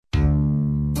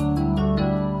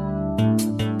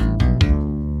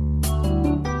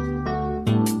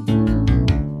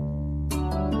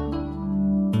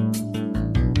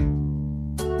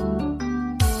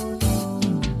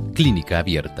Clínica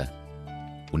Abierta,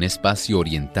 un espacio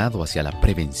orientado hacia la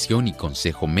prevención y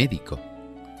consejo médico,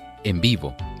 en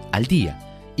vivo, al día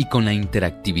y con la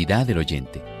interactividad del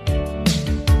oyente.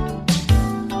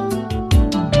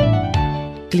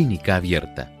 Clínica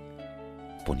Abierta,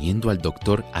 poniendo al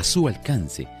doctor a su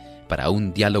alcance para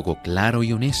un diálogo claro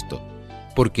y honesto,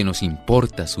 porque nos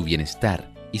importa su bienestar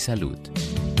y salud.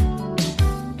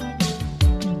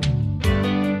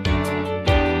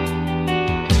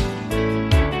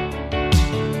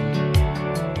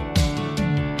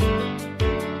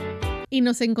 Y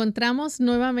nos encontramos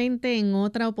nuevamente en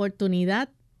otra oportunidad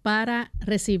para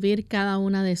recibir cada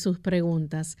una de sus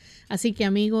preguntas. Así que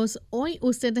amigos, hoy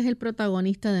usted es el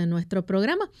protagonista de nuestro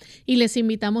programa y les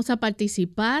invitamos a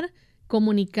participar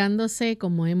comunicándose,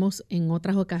 como hemos en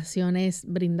otras ocasiones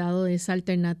brindado esa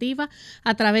alternativa,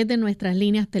 a través de nuestras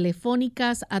líneas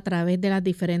telefónicas, a través de las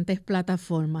diferentes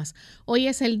plataformas. Hoy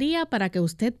es el día para que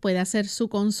usted pueda hacer su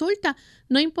consulta.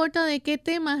 No importa de qué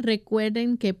tema,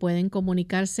 recuerden que pueden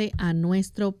comunicarse a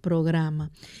nuestro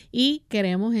programa. Y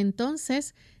queremos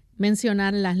entonces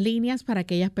mencionar las líneas para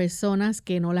aquellas personas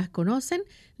que no las conocen.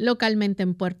 Localmente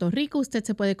en Puerto Rico, usted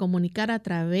se puede comunicar a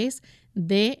través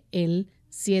de el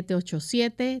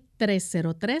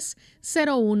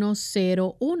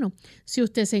 787-303-0101. Si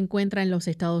usted se encuentra en los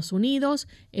Estados Unidos,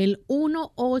 el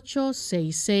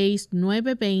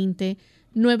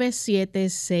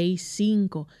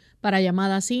 1-866-920-9765. Para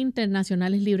llamadas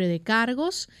internacionales libre de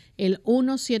cargos, el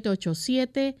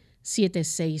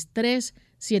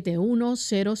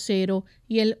 1-787-763-7100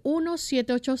 y el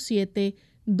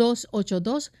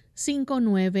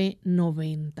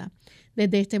 1-787-282-5990.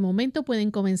 Desde este momento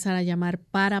pueden comenzar a llamar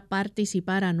para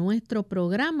participar a nuestro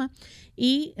programa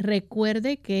y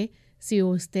recuerde que si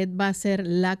usted va a hacer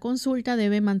la consulta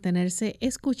debe mantenerse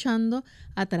escuchando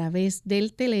a través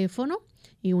del teléfono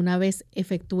y una vez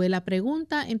efectúe la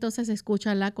pregunta, entonces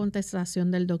escucha la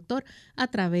contestación del doctor a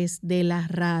través de la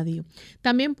radio.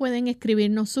 También pueden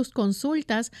escribirnos sus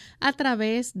consultas a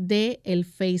través del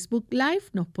Facebook Live.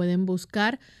 Nos pueden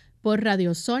buscar por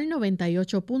Radio Sol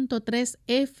 98.3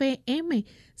 FM.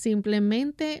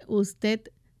 Simplemente usted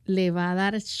le va a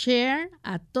dar share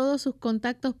a todos sus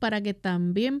contactos para que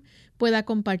también pueda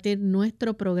compartir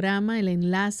nuestro programa, el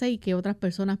enlace y que otras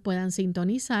personas puedan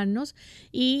sintonizarnos.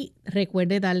 Y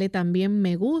recuerde darle también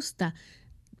me gusta.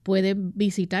 Puede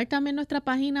visitar también nuestra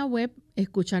página web,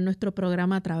 escuchar nuestro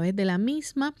programa a través de la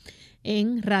misma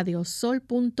en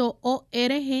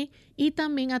radiosol.org y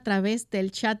también a través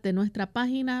del chat de nuestra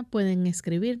página pueden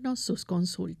escribirnos sus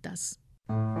consultas.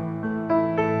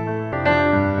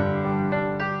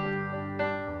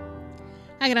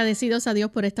 Agradecidos a Dios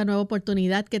por esta nueva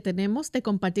oportunidad que tenemos de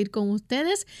compartir con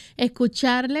ustedes,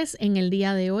 escucharles en el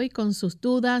día de hoy con sus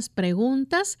dudas,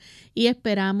 preguntas y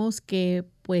esperamos que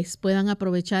pues puedan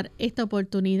aprovechar esta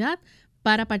oportunidad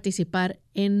para participar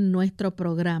en nuestro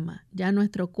programa. Ya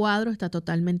nuestro cuadro está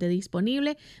totalmente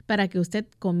disponible para que usted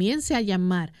comience a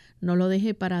llamar. No lo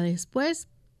deje para después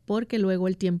porque luego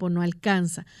el tiempo no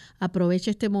alcanza.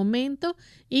 Aproveche este momento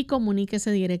y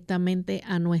comuníquese directamente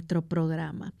a nuestro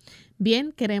programa.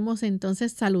 Bien, queremos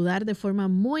entonces saludar de forma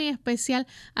muy especial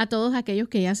a todos aquellos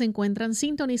que ya se encuentran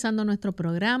sintonizando nuestro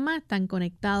programa, están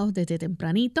conectados desde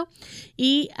tempranito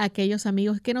y aquellos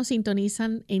amigos que nos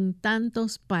sintonizan en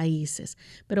tantos países.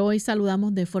 Pero hoy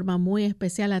saludamos de forma muy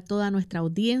especial a toda nuestra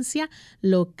audiencia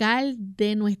local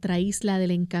de nuestra isla del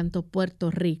encanto,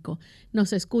 Puerto Rico.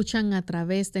 Nos escuchan a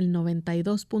través del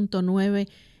 92.9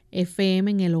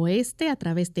 FM en el oeste a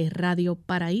través de Radio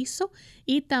Paraíso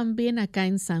y también acá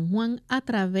en San Juan a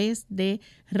través de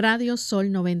Radio Sol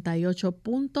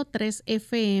 98.3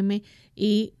 FM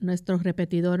y nuestro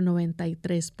repetidor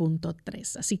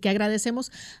 93.3. Así que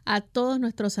agradecemos a todos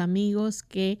nuestros amigos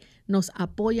que nos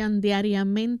apoyan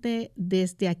diariamente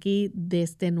desde aquí,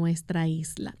 desde nuestra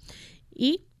isla.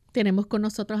 Y tenemos con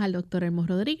nosotros al doctor Elmo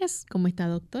Rodriguez. ¿Cómo está,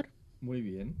 doctor? Muy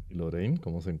bien. ¿Y Lorraine,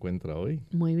 cómo se encuentra hoy?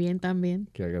 Muy bien también.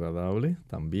 Qué agradable.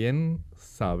 También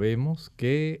sabemos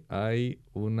que hay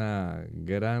una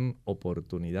gran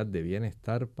oportunidad de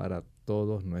bienestar para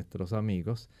todos nuestros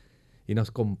amigos y nos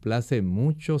complace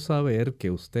mucho saber que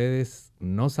ustedes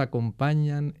nos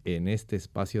acompañan en este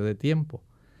espacio de tiempo.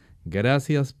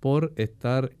 Gracias por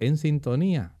estar en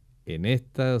sintonía en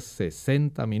estos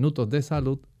 60 minutos de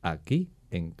salud aquí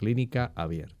en Clínica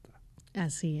Abierta.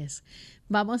 Así es.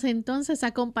 Vamos entonces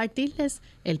a compartirles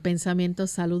el pensamiento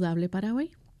saludable para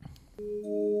hoy.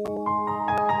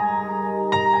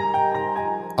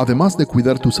 Además de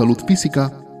cuidar tu salud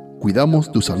física,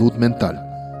 cuidamos tu salud mental.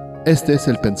 Este es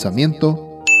el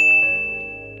pensamiento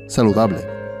saludable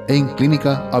en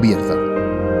Clínica Abierta.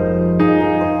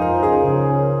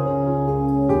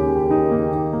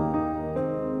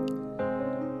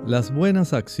 Las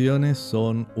buenas acciones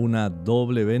son una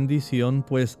doble bendición,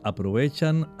 pues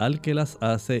aprovechan al que las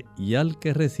hace y al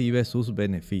que recibe sus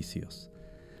beneficios.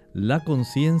 La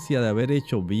conciencia de haber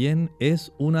hecho bien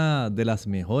es una de las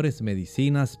mejores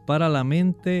medicinas para la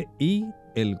mente y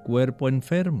el cuerpo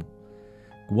enfermo.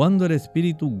 Cuando el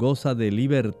espíritu goza de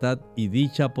libertad y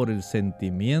dicha por el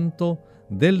sentimiento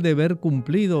del deber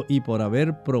cumplido y por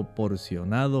haber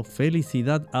proporcionado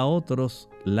felicidad a otros,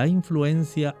 la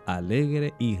influencia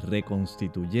alegre y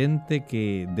reconstituyente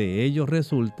que de ello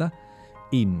resulta,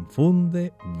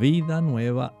 infunde vida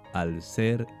nueva al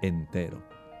ser entero.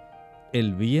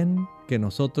 El bien que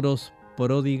nosotros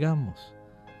prodigamos,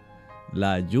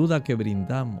 la ayuda que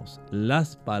brindamos,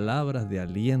 las palabras de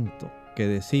aliento que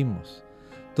decimos,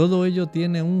 todo ello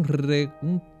tiene un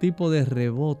tipo de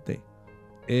rebote.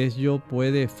 Ello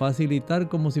puede facilitar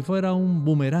como si fuera un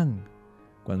boomerang.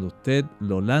 Cuando usted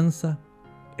lo lanza,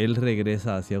 él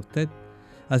regresa hacia usted.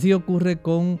 Así ocurre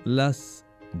con las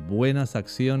buenas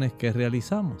acciones que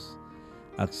realizamos.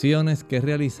 Acciones que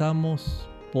realizamos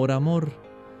por amor,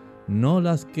 no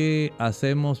las que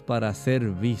hacemos para ser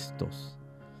vistos.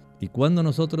 Y cuando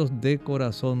nosotros de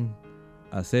corazón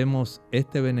hacemos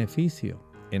este beneficio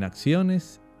en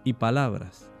acciones y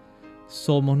palabras,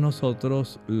 somos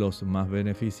nosotros los más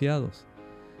beneficiados.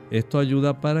 Esto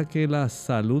ayuda para que la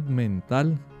salud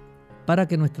mental, para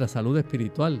que nuestra salud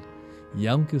espiritual, y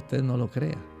aunque usted no lo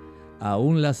crea,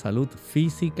 aún la salud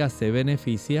física se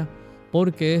beneficia,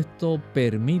 porque esto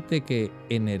permite que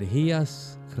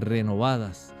energías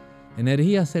renovadas,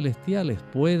 energías celestiales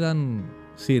puedan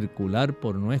circular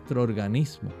por nuestro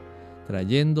organismo,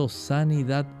 trayendo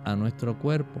sanidad a nuestro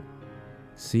cuerpo.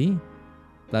 Sí,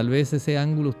 tal vez ese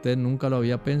ángulo usted nunca lo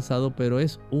había pensado, pero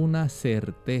es una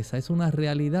certeza, es una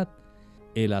realidad.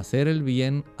 El hacer el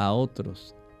bien a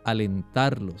otros,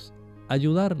 alentarlos,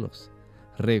 ayudarlos,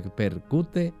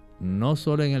 repercute no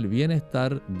solo en el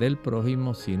bienestar del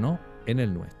prójimo, sino en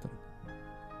el nuestro.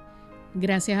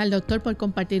 Gracias al doctor por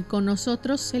compartir con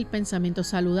nosotros el pensamiento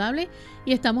saludable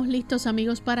y estamos listos,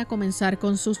 amigos, para comenzar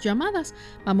con sus llamadas.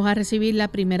 Vamos a recibir la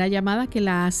primera llamada que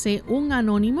la hace un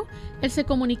anónimo. Él se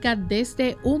comunica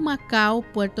desde Humacao,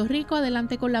 Puerto Rico.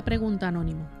 Adelante con la pregunta,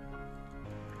 anónimo.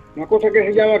 Una cosa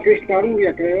que se llama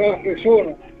cristaluria, que le da a las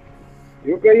personas.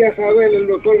 Yo quería saber, el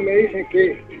doctor me dice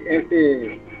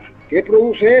que ¿qué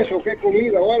produce eso? ¿Qué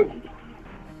comida o algo?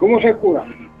 ¿Cómo se cura?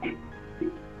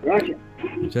 Gracias.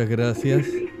 Muchas gracias.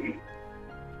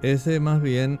 Ese más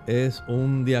bien es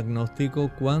un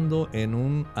diagnóstico cuando en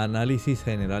un análisis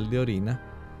general de orina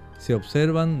se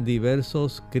observan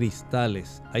diversos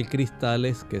cristales. Hay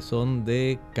cristales que son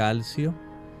de calcio,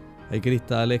 hay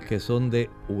cristales que son de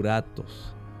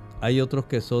uratos, hay otros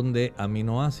que son de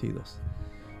aminoácidos.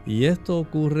 Y esto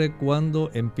ocurre cuando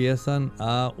empiezan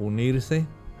a unirse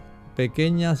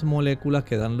pequeñas moléculas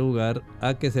que dan lugar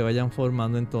a que se vayan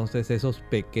formando entonces esos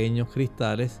pequeños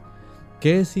cristales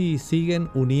que, si siguen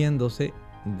uniéndose,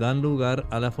 dan lugar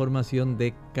a la formación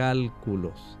de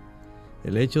cálculos.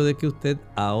 El hecho de que usted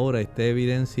ahora esté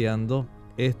evidenciando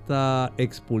esta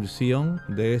expulsión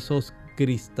de esos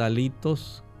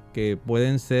cristalitos que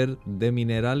pueden ser de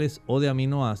minerales o de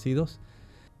aminoácidos,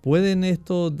 pueden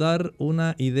esto dar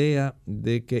una idea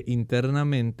de que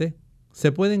internamente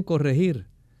se pueden corregir.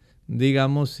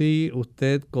 Digamos, si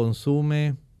usted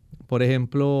consume, por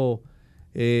ejemplo,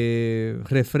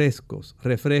 refrescos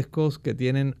que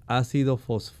tienen ácido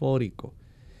fosfórico.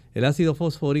 El ácido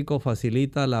fosfórico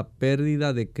facilita la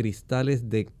pérdida de cristales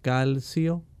de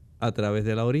calcio a través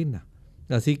de la orina.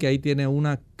 Así que ahí tiene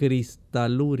una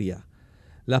cristaluria.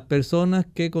 Las personas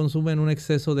que consumen un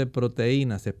exceso de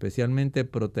proteínas, especialmente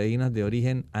proteínas de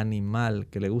origen animal,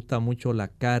 que les gusta mucho la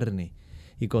carne,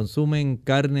 y consumen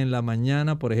carne en la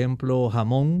mañana, por ejemplo,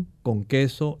 jamón con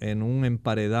queso en un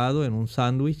emparedado, en un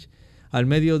sándwich. Al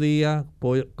mediodía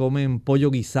comen pollo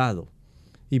guisado.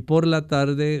 Y por la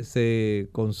tarde se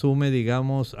consume,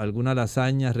 digamos, alguna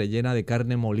lasaña rellena de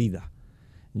carne molida.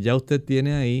 Ya usted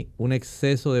tiene ahí un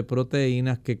exceso de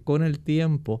proteínas que con el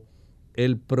tiempo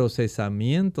el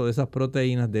procesamiento de esas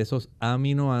proteínas, de esos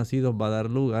aminoácidos, va a dar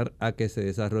lugar a que se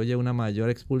desarrolle una mayor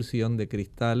expulsión de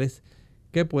cristales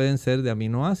que pueden ser de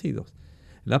aminoácidos.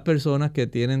 Las personas que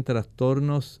tienen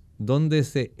trastornos donde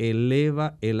se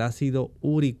eleva el ácido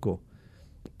úrico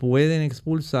pueden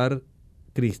expulsar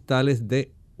cristales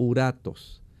de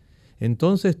uratos.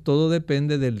 Entonces todo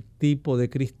depende del tipo de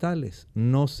cristales.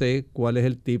 No sé cuál es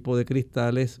el tipo de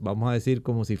cristales, vamos a decir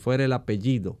como si fuera el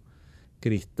apellido.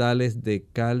 Cristales de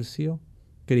calcio,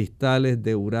 cristales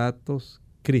de uratos,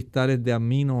 cristales de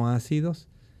aminoácidos.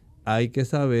 Hay que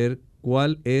saber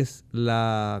cuál es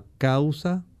la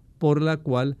causa por la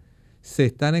cual se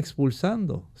están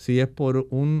expulsando. Si es por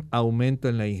un aumento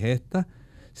en la ingesta,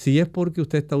 si es porque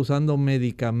usted está usando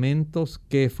medicamentos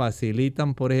que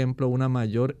facilitan, por ejemplo, una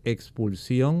mayor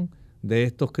expulsión de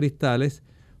estos cristales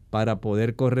para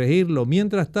poder corregirlo.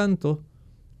 Mientras tanto,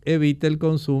 evite el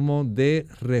consumo de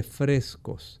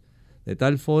refrescos, de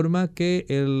tal forma que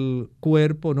el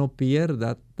cuerpo no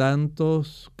pierda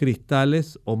tantos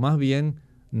cristales o más bien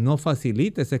no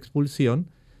facilite esa expulsión.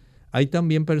 Hay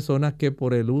también personas que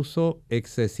por el uso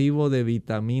excesivo de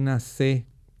vitamina C,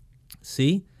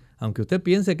 sí, aunque usted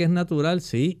piense que es natural,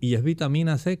 sí, y es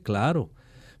vitamina C, claro.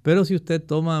 Pero si usted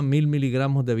toma 1000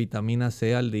 miligramos de vitamina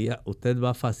C al día, usted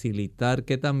va a facilitar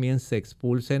que también se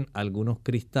expulsen algunos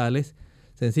cristales,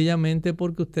 sencillamente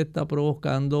porque usted está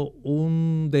provocando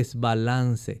un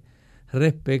desbalance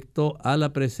respecto a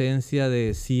la presencia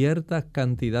de ciertas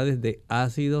cantidades de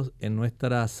ácidos en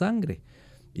nuestra sangre.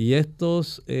 Y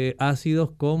estos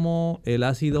ácidos, como el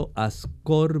ácido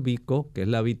ascórbico, que es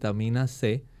la vitamina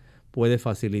C, puede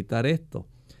facilitar esto.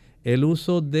 El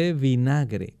uso de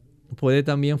vinagre puede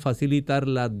también facilitar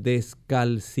la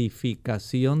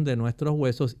descalcificación de nuestros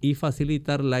huesos y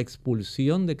facilitar la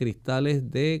expulsión de cristales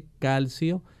de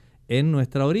calcio en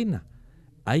nuestra orina.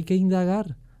 Hay que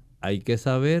indagar, hay que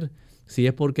saber si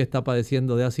es porque está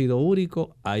padeciendo de ácido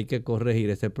úrico, hay que corregir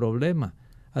ese problema.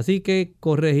 Así que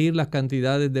corregir las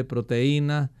cantidades de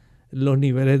proteínas, los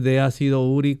niveles de ácido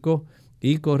úrico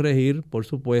y corregir, por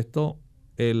supuesto,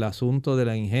 el asunto de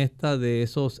la ingesta de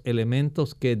esos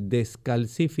elementos que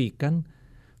descalcifican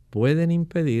pueden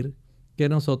impedir que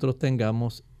nosotros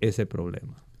tengamos ese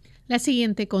problema. La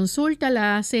siguiente consulta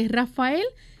la hace Rafael.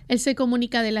 Él se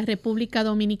comunica de la República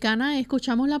Dominicana.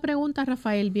 Escuchamos la pregunta,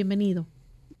 Rafael. Bienvenido.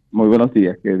 Muy buenos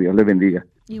días, que Dios les bendiga.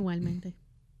 Igualmente.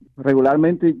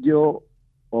 Regularmente yo,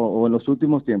 o en los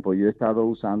últimos tiempos, yo he estado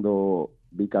usando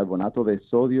bicarbonato de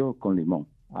sodio con limón,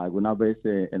 algunas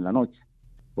veces en la noche,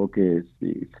 porque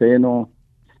si ceno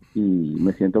y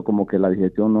me siento como que la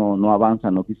digestión no avanza,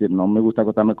 no me gusta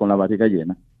acostarme con la barriga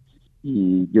llena.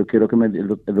 Y yo quiero que el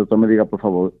doctor me diga, por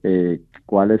favor,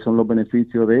 cuáles son los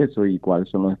beneficios de eso y cuáles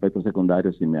son los efectos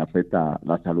secundarios si me afecta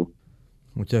la salud.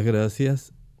 Muchas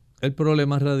gracias. El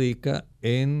problema radica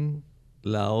en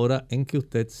la hora en que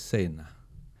usted cena.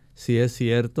 Si es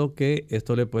cierto que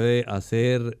esto le puede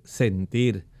hacer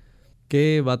sentir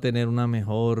que va a tener una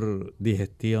mejor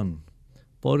digestión,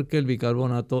 porque el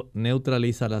bicarbonato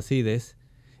neutraliza la acidez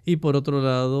y por otro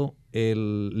lado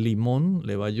el limón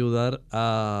le va a ayudar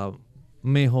a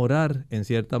mejorar en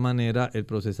cierta manera el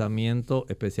procesamiento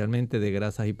especialmente de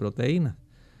grasas y proteínas.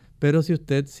 Pero si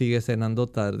usted sigue cenando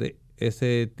tarde,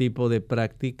 ese tipo de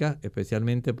práctica,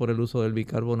 especialmente por el uso del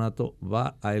bicarbonato,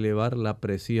 va a elevar la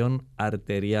presión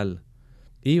arterial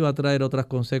y va a traer otras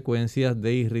consecuencias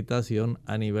de irritación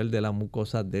a nivel de la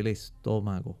mucosa del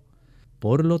estómago.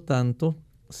 Por lo tanto,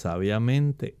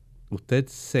 sabiamente, usted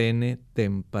cene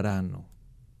temprano.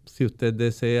 Si usted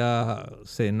desea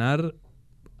cenar,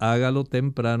 hágalo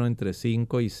temprano entre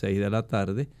 5 y 6 de la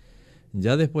tarde.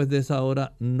 Ya después de esa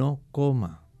hora no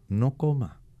coma,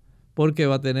 porque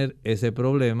va a tener ese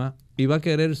problema y va a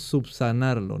querer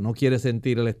subsanarlo. No quiere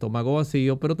sentir el estómago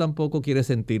vacío, pero tampoco quiere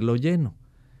sentirlo lleno.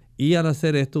 Y al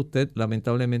hacer esto usted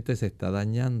lamentablemente se está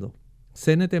dañando.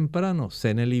 Cene temprano,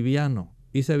 cene liviano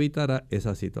y se evitará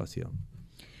esa situación.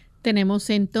 Tenemos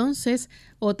entonces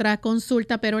otra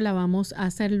consulta, pero la vamos a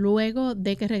hacer luego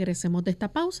de que regresemos de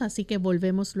esta pausa, así que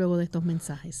volvemos luego de estos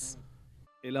mensajes.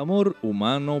 El amor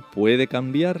humano puede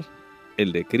cambiar.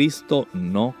 El de Cristo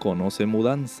no conoce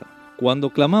mudanza. Cuando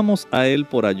clamamos a Él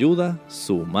por ayuda,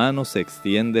 su mano se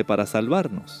extiende para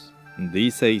salvarnos.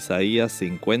 Dice Isaías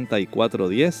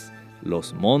 54:10,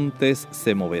 los montes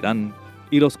se moverán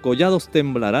y los collados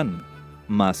temblarán,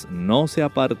 mas no se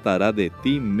apartará de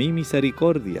ti mi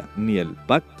misericordia, ni el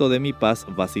pacto de mi paz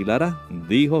vacilará,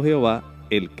 dijo Jehová,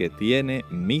 el que tiene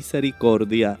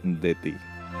misericordia de ti.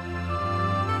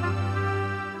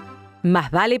 Más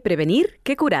vale prevenir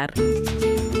que curar.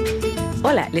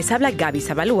 Hola, les habla Gaby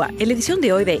Zabalúa en la edición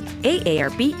de hoy de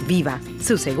AARP Viva,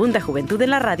 su segunda juventud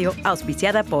en la radio,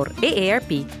 auspiciada por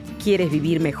AARP. ¿Quieres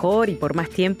vivir mejor y por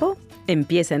más tiempo?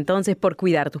 Empieza entonces por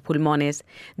cuidar tus pulmones.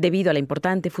 Debido a la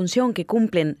importante función que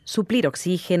cumplen suplir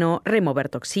oxígeno, remover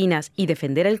toxinas y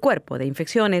defender el cuerpo de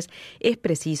infecciones, es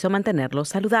preciso mantenerlos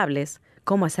saludables.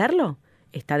 ¿Cómo hacerlo?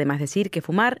 Está de más decir que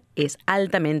fumar es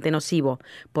altamente nocivo,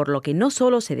 por lo que no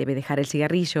solo se debe dejar el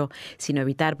cigarrillo, sino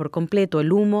evitar por completo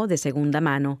el humo de segunda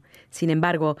mano. Sin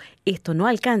embargo, esto no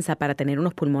alcanza para tener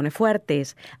unos pulmones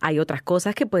fuertes. Hay otras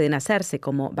cosas que pueden hacerse,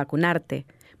 como vacunarte.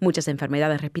 Muchas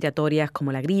enfermedades respiratorias,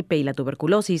 como la gripe y la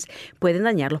tuberculosis, pueden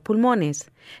dañar los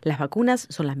pulmones. Las vacunas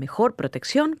son la mejor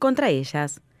protección contra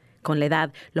ellas. Con la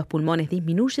edad, los pulmones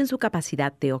disminuyen su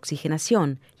capacidad de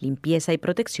oxigenación, limpieza y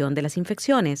protección de las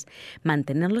infecciones.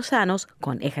 Mantenerlos sanos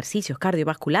con ejercicios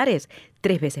cardiovasculares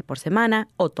 3 veces por semana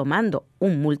o tomando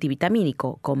un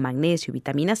multivitamínico con magnesio y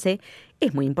vitamina C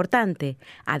es muy importante.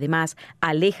 Además,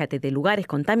 aléjate de lugares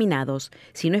contaminados.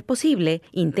 Si no es posible,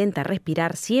 intenta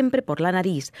respirar siempre por la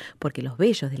nariz, porque los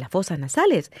vellos de las fosas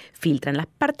nasales filtran las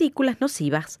partículas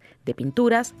nocivas de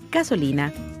pinturas,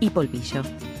 gasolina y polvillo.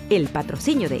 El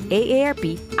patrocinio de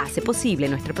AARP hace posible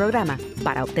nuestro programa.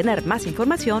 Para obtener más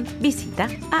información, visita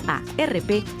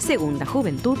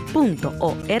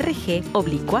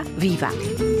aarpsegundajuventud.org/viva.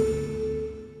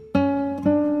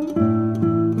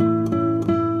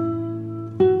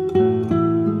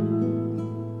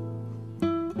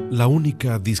 La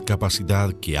única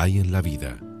discapacidad que hay en la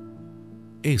vida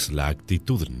es la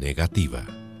actitud negativa.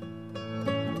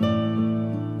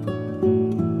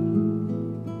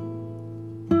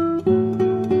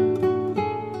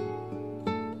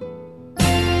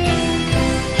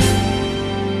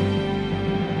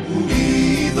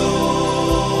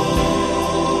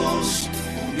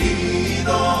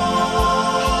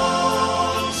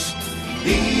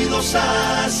 Unidos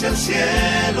hacia el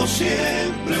cielo,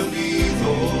 siempre unidos,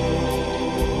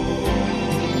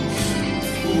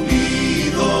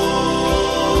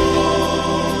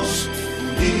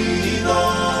 unidos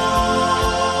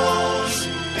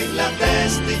en la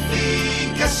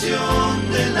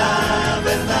testificación de la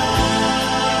verdad,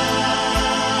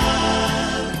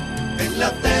 en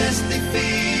la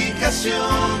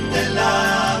testificación de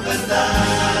la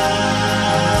verdad.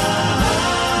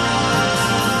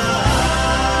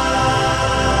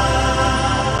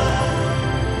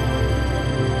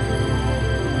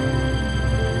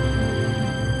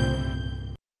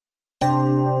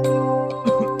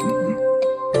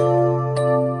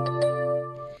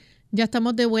 Ya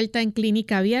estamos de vuelta en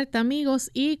Clínica Abierta,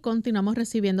 amigos, y continuamos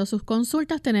recibiendo sus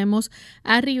consultas. Tenemos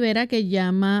a Rivera que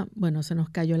llama, bueno, se nos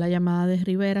cayó la llamada de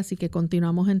Rivera, así que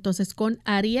continuamos entonces con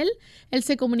Ariel. Él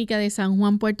se comunica de San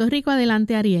Juan, Puerto Rico.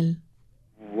 Adelante, Ariel.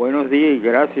 Buenos días y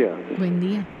gracias. Buen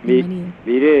día, bienvenido.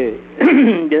 Mire,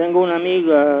 yo tengo una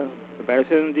amiga que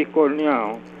parece un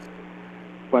discorneado.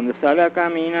 Cuando sale a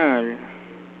caminar,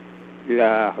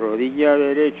 la rodilla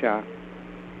derecha,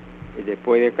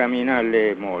 después de caminar,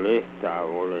 le molesta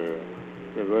o le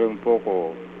duele un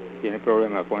poco, tiene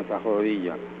problemas con esa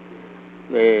rodilla.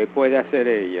 ¿Puede hacer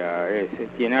ella?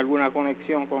 ¿Tiene alguna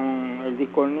conexión con el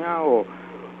discorneado o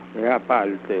es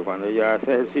aparte? Cuando ella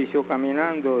hace ejercicio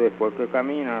caminando, después que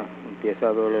camina, empieza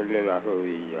a dolerle la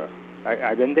rodilla.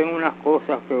 Allá tengo unas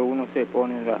cosas que uno se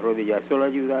pone en la rodilla, ¿eso le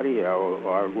ayudaría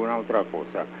o alguna otra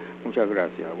cosa? Muchas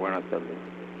gracias, buenas tardes.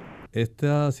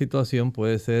 Esta situación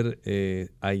puede ser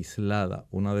aislada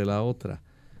una de la otra,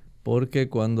 porque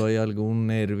cuando hay algún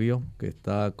nervio que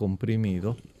está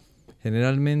comprimido,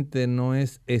 generalmente no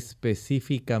es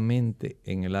específicamente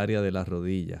en el área de la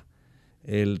rodilla.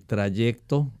 El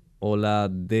trayecto o la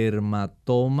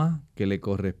dermatoma que le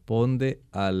corresponde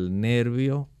al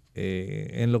nervio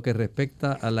en lo que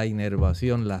respecta a la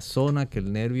inervación, la zona que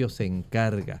el nervio se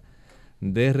encarga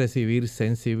de recibir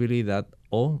sensibilidad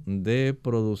o de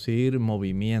producir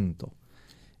movimiento,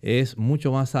 es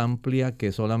mucho más amplia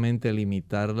que solamente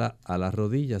limitarla a la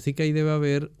rodilla. Así que ahí debe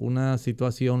haber una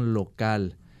situación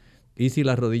local. Y si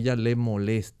la rodilla le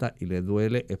molesta y le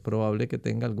duele, es probable que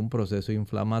tenga algún proceso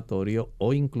inflamatorio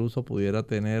o incluso pudiera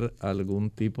tener algún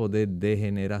tipo de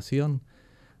degeneración.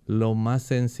 Lo más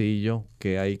sencillo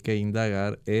que hay que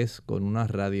indagar es con una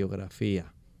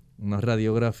radiografía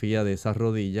de esa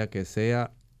rodilla que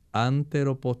sea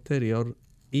anteroposterior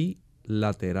y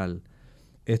lateral.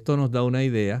 Esto nos da una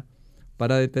idea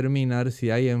para determinar si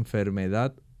hay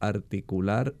enfermedad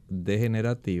articular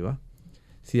degenerativa,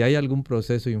 si hay algún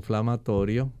proceso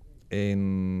inflamatorio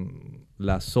en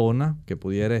la zona que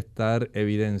pudiera estar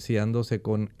evidenciándose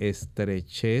con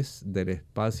estrechez del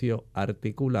espacio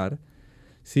articular,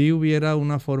 si hubiera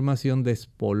una formación de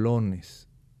espolones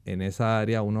en esa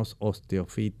área, unos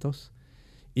osteofitos,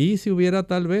 y si hubiera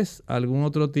tal vez algún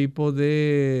otro tipo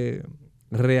de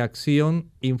reacción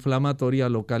inflamatoria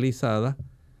localizada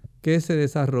que se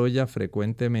desarrolla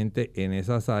frecuentemente en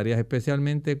esas áreas,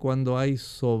 especialmente cuando hay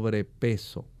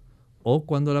sobrepeso o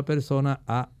cuando la persona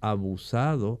ha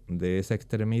abusado de esa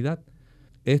extremidad.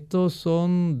 Estos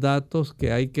son datos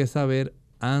que hay que saber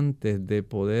antes de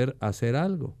poder hacer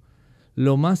algo.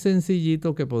 Lo más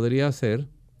sencillito que podría hacer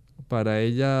para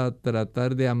ella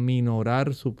tratar de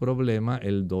aminorar su problema,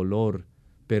 el dolor,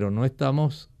 pero no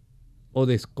estamos o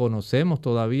desconocemos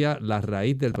todavía la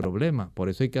raíz del problema. Por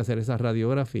eso hay que hacer esas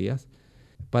radiografías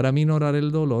para aminorar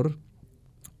el dolor.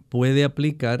 puede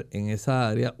aplicar en esa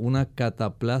área una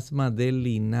cataplasma de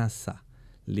linaza.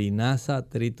 Linaza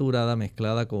triturada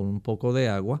mezclada con un poco de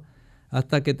agua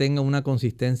hasta que tenga una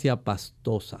consistencia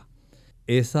pastosa.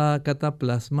 Esa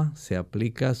cataplasma se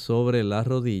aplica sobre la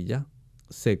rodilla,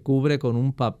 se cubre con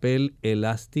un papel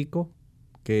elástico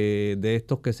de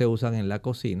estos que se usan en la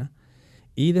cocina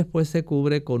y después se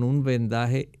cubre con un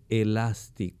vendaje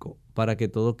elástico para que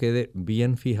todo quede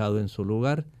bien fijado en su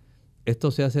lugar.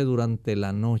 Esto se hace durante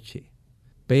la noche,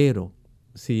 pero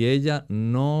si ella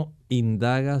no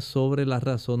indaga sobre la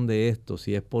razón de esto,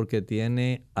 si es porque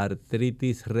tiene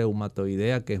artritis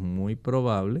reumatoidea, que es muy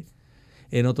probable,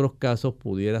 en otros casos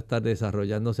pudiera estar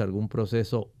desarrollándose algún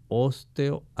proceso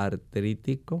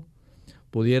osteoartrítico,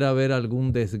 pudiera haber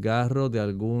algún desgarro de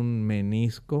algún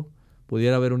menisco,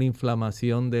 pudiera haber una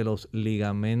inflamación de los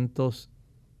ligamentos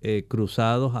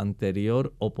cruzados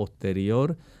anterior o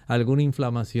posterior, alguna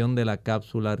inflamación de la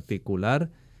cápsula articular.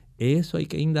 Eso hay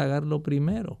que indagarlo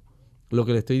primero. Lo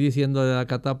que le estoy diciendo de la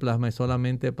cataplasma es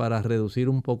solamente para reducir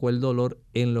un poco el dolor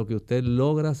en lo que usted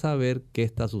logra saber qué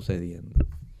está sucediendo.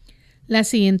 La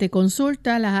siguiente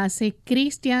consulta la hace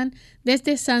Cristian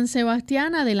desde San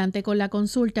Sebastián. Adelante con la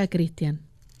consulta, Cristian.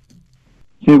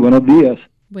 Sí, buenos días.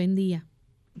 Buen día.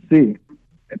 Sí,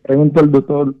 me pregunto al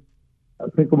doctor,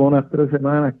 hace como unas 3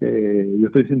 semanas que yo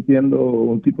estoy sintiendo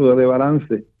un tipo de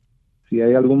desbalance. Si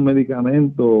hay algún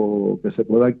medicamento que se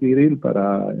pueda adquirir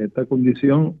para esta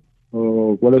condición,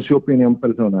 o cuál es su opinión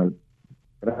personal.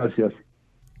 Gracias.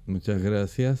 Muchas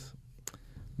gracias.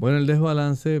 Bueno, el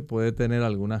desbalance puede tener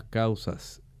algunas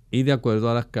causas y de acuerdo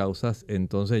a las causas,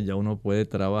 entonces ya uno puede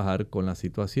trabajar con la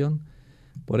situación.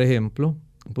 Por ejemplo,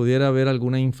 pudiera haber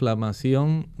alguna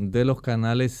inflamación de los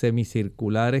canales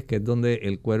semicirculares, que es donde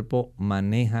el cuerpo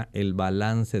maneja el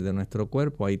balance de nuestro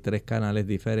cuerpo. Hay 3 canales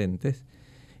diferentes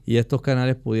y estos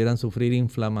canales pudieran sufrir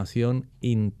inflamación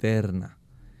interna.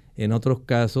 En otros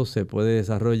casos se puede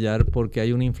desarrollar porque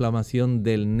hay una inflamación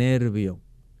del nervio.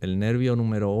 El nervio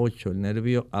número 8, el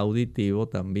nervio auditivo,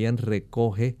 también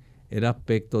recoge el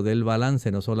aspecto del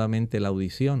balance, no solamente la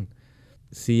audición.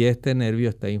 Si este nervio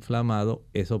está inflamado,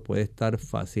 eso puede estar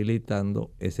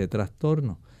facilitando ese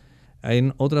trastorno.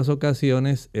 En otras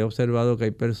ocasiones he observado que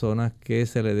hay personas que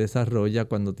se les desarrolla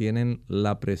cuando tienen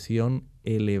la presión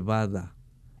elevada.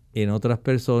 En otras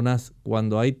personas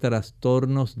cuando hay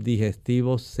trastornos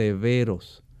digestivos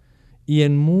severos. Y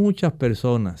en muchas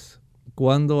personas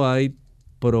cuando hay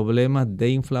problemas de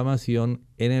inflamación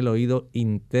en el oído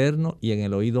interno y en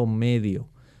el oído medio,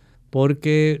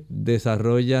 porque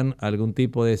desarrollan algún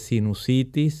tipo de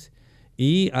sinusitis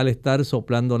y al estar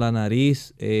soplando la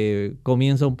nariz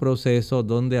comienza un proceso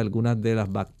donde algunas de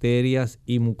las bacterias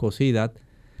y mucosidad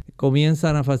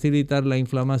comienzan a facilitar la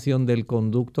inflamación del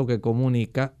conducto que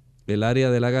comunica el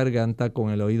área de la garganta con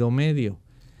el oído medio.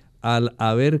 Al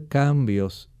haber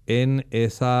cambios en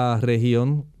esa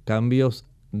región, cambios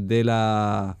de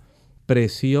la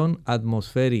presión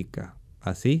atmosférica,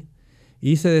 así,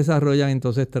 y se desarrollan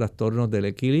entonces trastornos del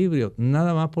equilibrio,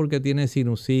 nada más porque tiene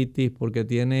sinusitis, porque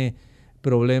tiene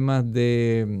problemas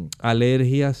de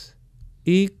alergias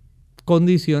y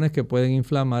condiciones que pueden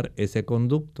inflamar ese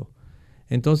conducto.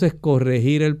 Entonces,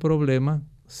 corregir el problema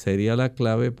sería la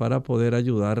clave para poder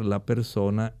ayudar a la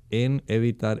persona en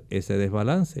evitar ese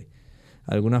desbalance.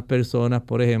 Algunas personas,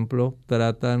 por ejemplo,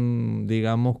 tratan,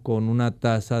 digamos, con una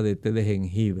taza de té de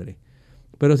jengibre.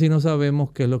 Pero si no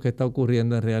sabemos qué es lo que está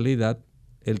ocurriendo en realidad,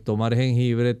 el tomar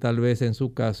jengibre tal vez en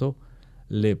su caso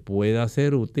le pueda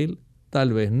ser útil,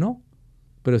 tal vez no.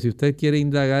 Pero si usted quiere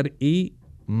indagar y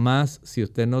más si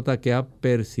usted nota que ha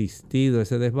persistido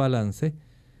ese desbalance,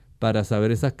 para saber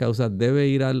esas causas debe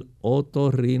ir al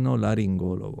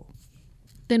otorrinolaringólogo.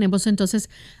 Tenemos entonces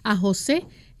a José.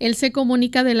 Él se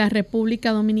comunica de la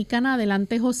República Dominicana.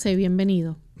 Adelante, José,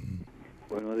 bienvenido.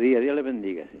 Buenos días, Dios le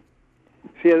bendiga.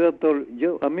 Sí, doctor,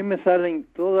 a mí me salen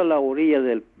toda la orilla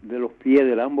de los pies,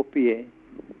 de ambos pies,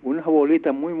 unas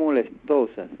bolitas muy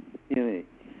molestosas, que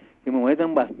me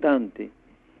molestan bastante.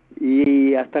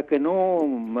 Y hasta que no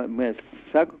me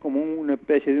saco como una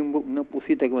especie de una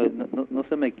pusita que no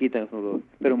se me quita esos dolores,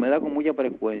 pero me da con mucha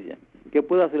frecuencia. ¿Qué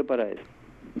puedo hacer para eso?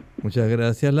 Muchas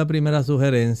gracias. La primera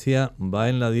sugerencia va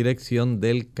en la dirección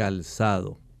del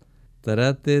calzado.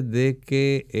 Trate de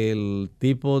que el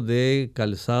tipo de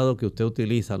calzado que usted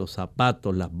utiliza, los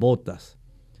zapatos, las botas,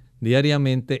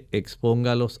 diariamente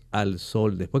expóngalos al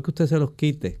sol. Después que usted se los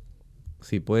quite,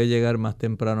 si puede llegar más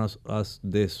temprano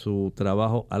de su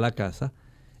trabajo a la casa,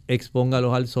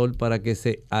 expóngalos al sol para que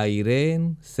se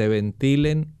aireen, se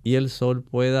ventilen y el sol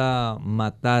pueda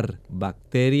matar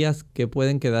bacterias que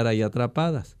pueden quedar ahí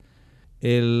atrapadas.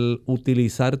 El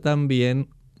utilizar también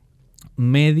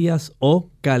medias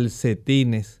o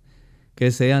calcetines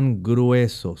que sean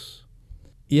gruesos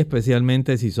y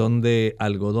especialmente si son de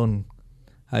algodón.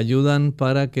 Ayudan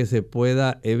para que se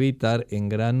pueda evitar en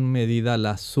gran medida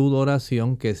la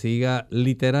sudoración que siga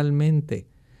literalmente,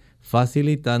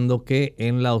 facilitando que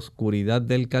en la oscuridad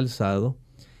del calzado,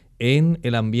 en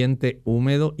el ambiente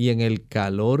húmedo y en el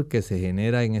calor que se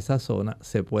genera en esa zona,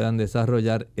 se puedan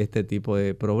desarrollar este tipo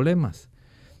de problemas.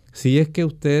 Si es que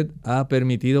usted ha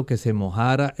permitido que se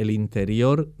mojara el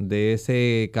interior de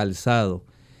ese calzado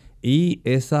y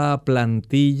esa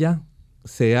plantilla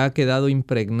se ha quedado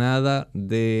impregnada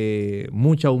de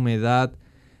mucha humedad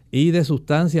y de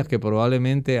sustancias que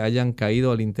probablemente hayan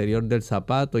caído al interior del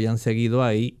zapato y han seguido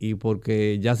ahí, y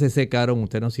porque ya se secaron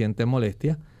usted no siente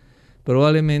molestia,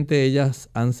 probablemente ellas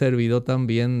han servido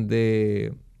también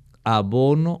de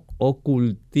abono o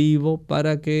cultivo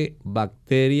para que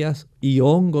bacterias y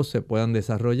hongos se puedan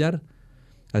desarrollar.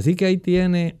 Así que ahí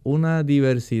tiene una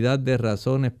diversidad de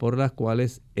razones por las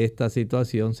cuales esta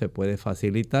situación se puede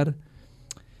facilitar.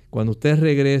 Cuando usted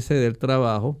regrese del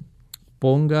trabajo,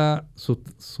 ponga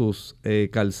sus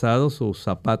calzados, sus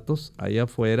zapatos ahí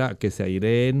afuera, que se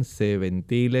aireen, se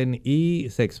ventilen y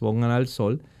se expongan al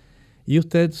sol. Y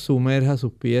usted sumerja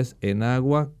sus pies en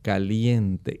agua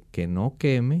caliente, que no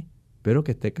queme, pero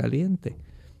que esté caliente.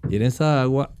 Y en esa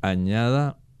agua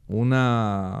añada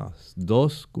unas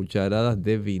 2 cucharadas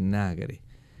de vinagre.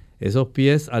 Esos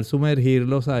pies, al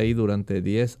sumergirlos ahí durante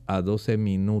 10 a 12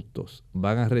 minutos,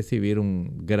 van a recibir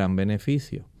un gran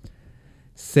beneficio.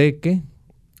 Seque,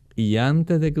 y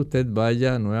antes de que usted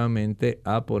vaya nuevamente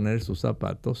a poner sus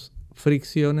zapatos,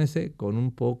 fricciónese con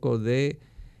un poco de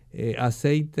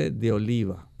aceite de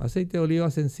oliva. Aceite de oliva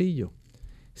sencillo.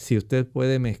 Si usted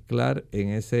puede mezclar en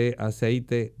ese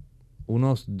aceite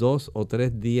unos 2 o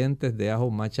 3 dientes de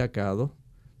ajo machacados,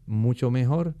 mucho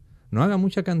mejor. No haga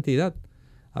mucha cantidad.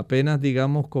 Apenas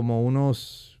digamos como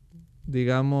unos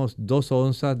 2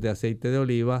 onzas de aceite de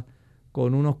oliva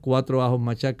con unos 4 ajos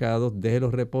machacados.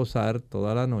 Déjelos reposar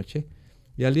toda la noche.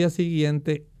 Y al día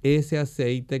siguiente ese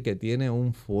aceite que tiene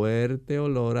un fuerte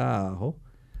olor a ajo,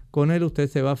 con él usted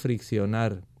se va a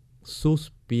friccionar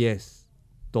sus pies,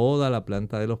 toda la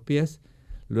planta de los pies.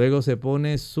 Luego se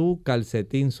pone su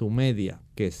calcetín, su media,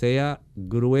 que sea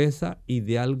gruesa y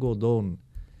de algodón.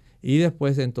 Y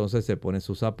después entonces se pone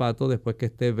su zapato después que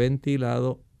esté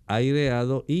ventilado,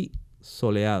 aireado y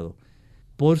soleado.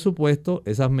 Por supuesto,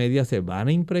 esas medias se van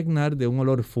a impregnar de un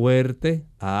olor fuerte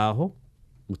a ajo.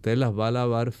 Usted las va a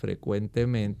lavar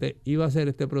frecuentemente y va a hacer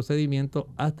este procedimiento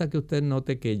hasta que usted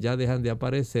note que ya dejan de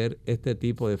aparecer este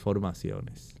tipo de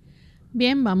formaciones.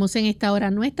 Bien, vamos en esta hora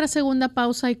a nuestra segunda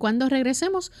pausa y cuando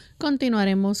regresemos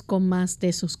continuaremos con más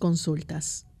de sus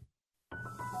consultas.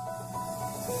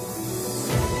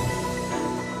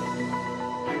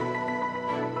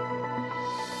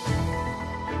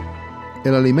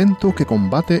 El alimento que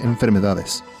combate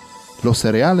enfermedades. Los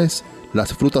cereales,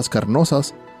 las frutas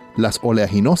carnosas, las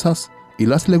oleaginosas y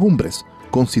las legumbres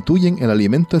constituyen el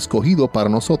alimento escogido para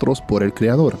nosotros por el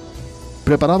Creador.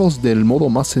 Preparados del modo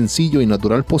más sencillo y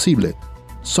natural posible,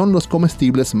 son los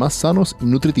comestibles más sanos y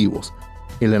nutritivos.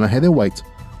 Elena G. de White,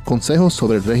 Consejos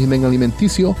sobre el régimen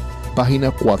alimenticio, página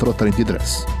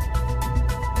 433.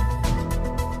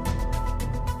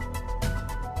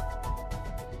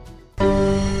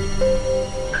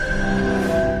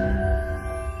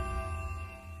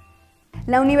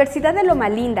 La Universidad de Loma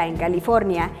Linda, en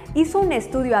California, hizo un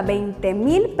estudio a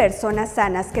 20,000 personas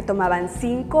sanas que tomaban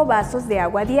 5 vasos de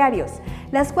agua diarios,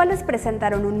 las cuales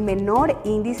presentaron un menor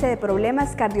índice de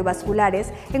problemas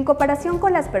cardiovasculares en comparación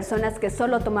con las personas que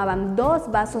solo tomaban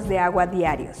 2 vasos de agua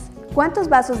diarios. ¿Cuántos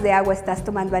vasos de agua estás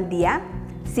tomando al día?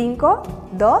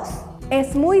 ¿5? ¿2?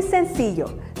 Es muy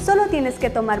sencillo. Solo tienes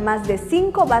que tomar más de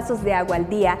 5 vasos de agua al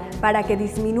día para que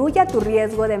disminuya tu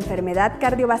riesgo de enfermedad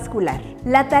cardiovascular.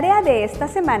 La tarea de esta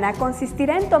semana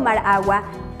consistirá en tomar agua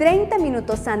 30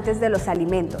 minutos antes de los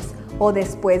alimentos o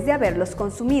después de haberlos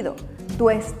consumido.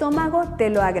 Tu estómago te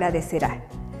lo agradecerá.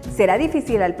 Será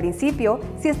difícil al principio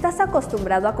si estás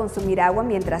acostumbrado a consumir agua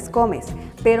mientras comes,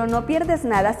 pero no pierdes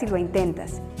nada si lo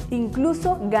intentas.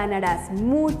 Incluso ganarás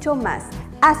mucho más.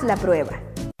 Haz la prueba.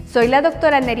 Soy la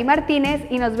doctora Neri Martínez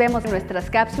y nos vemos en nuestras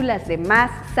cápsulas de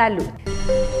Más Salud.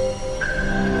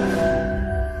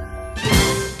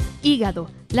 Hígado.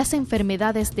 Las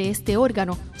enfermedades de este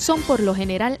órgano son por lo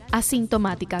general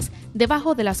asintomáticas.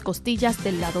 Debajo de las costillas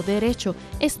del lado derecho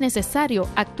es necesario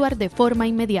actuar de forma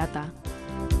inmediata.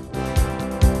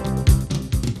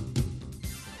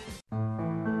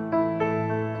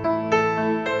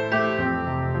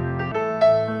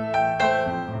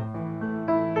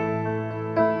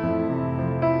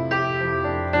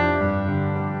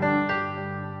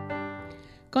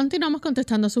 Continuamos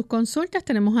contestando sus consultas.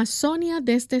 Tenemos a Sonia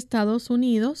desde Estados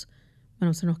Unidos.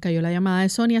 Bueno, se nos cayó la llamada de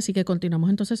Sonia, así que continuamos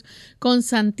entonces con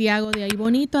Santiago de Ahí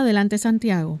Bonito. Adelante,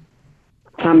 Santiago.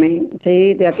 Amén.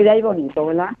 Sí, de aquí de Ahí Bonito,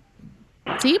 ¿verdad?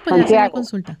 Sí, puede hacer la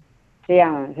consulta. Sí,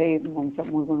 sí,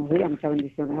 muy buenos días, muchas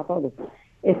bendiciones a todos.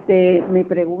 Mi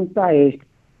pregunta es,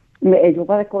 yo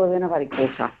padezco de vena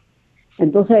varicosa.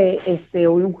 Entonces, hoy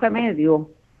un remedio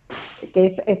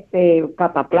que es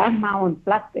cataplasma o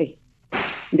emplaste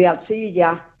de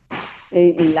arcilla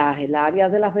en el área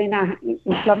de las venas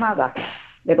inflamadas,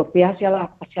 de los pies hacia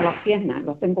las piernas.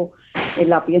 Los tengo en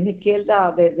la pierna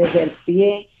izquierda, desde el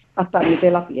pie hasta el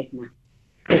de la pierna.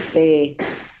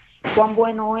 ¿Cuán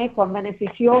bueno es, cuán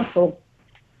beneficioso,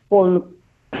 por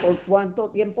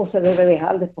cuánto tiempo se debe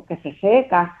dejar después que se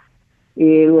seca,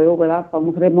 y luego, ¿verdad?,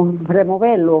 vamos a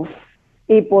removerlo,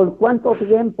 y por cuánto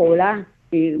tiempo, ¿verdad?,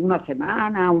 una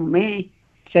semana, un mes,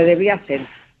 se debe hacer?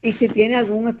 Y si tiene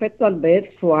algún efecto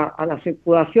adverso a la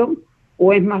circulación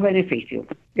o es más beneficio.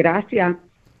 Gracias,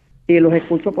 y los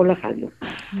escucho por la radio.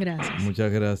 Gracias.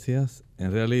 Muchas gracias.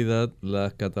 En realidad,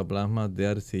 las cataplasmas de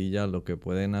arcilla lo que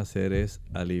pueden hacer es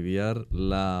aliviar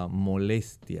la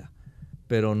molestia,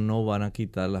 pero no van a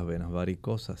quitar las venas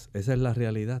varicosas. Esa es la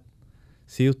realidad.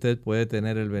 Sí, usted puede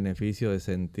tener el beneficio de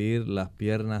sentir las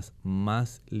piernas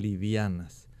más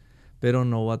livianas, pero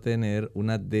no va a tener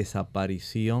una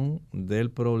desaparición del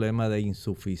problema de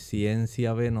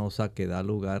insuficiencia venosa que da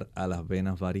lugar a las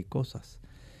venas varicosas.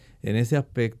 En ese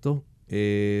aspecto,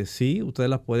 sí, usted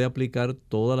las puede aplicar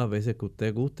todas las veces que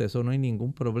usted guste, eso no hay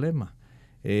ningún problema.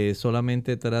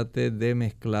 Solamente trate de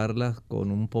mezclarlas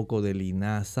con un poco de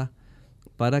linaza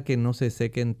para que no se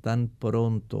sequen tan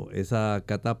pronto. Esa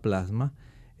cataplasma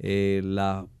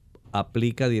la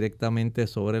aplica directamente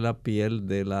sobre la piel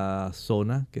de la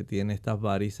zona que tiene estas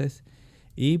varices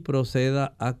y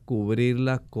proceda a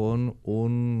cubrirla con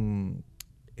un,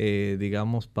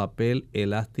 digamos, papel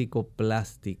elástico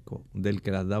plástico del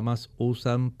que las damas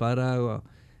usan para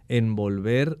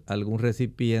envolver algún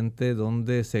recipiente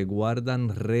donde se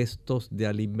guardan restos de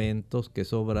alimentos que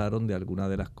sobraron de alguna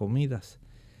de las comidas.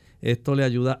 Esto le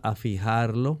ayuda a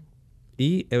fijarlo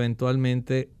y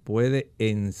eventualmente puede,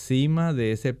 encima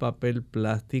de ese papel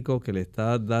plástico que le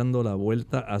está dando la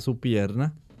vuelta a su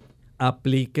pierna,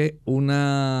 aplique un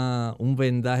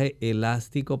vendaje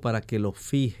elástico para que lo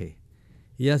fije.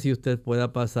 Y así usted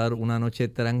pueda pasar una noche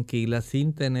tranquila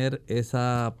sin tener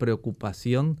esa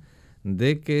preocupación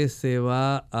de que se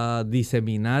va a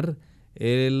diseminar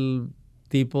el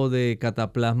tipo de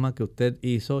cataplasma que usted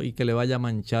hizo y que le vaya a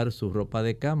manchar su ropa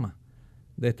de cama.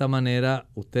 De esta manera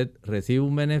usted recibe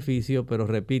un beneficio, pero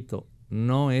repito,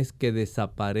 no es que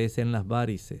desaparecen las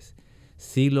varices.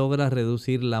 Sí logra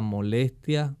reducir la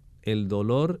molestia, el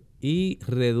dolor y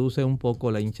reduce un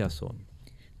poco la hinchazón.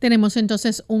 Tenemos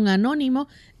entonces un anónimo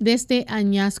desde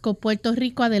Añasco, Puerto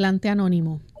Rico. Adelante,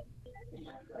 anónimo.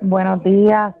 Buenos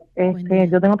días.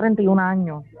 Yo tengo 31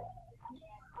 años.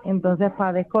 Entonces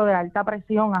padezco de alta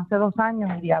presión hace 2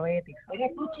 años y diabetes.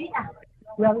 ¿Eres tú, chica?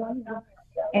 Estoy hablando.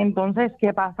 Entonces,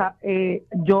 ¿qué pasa?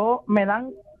 Yo me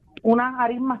dan unas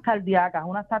aritmas cardíacas,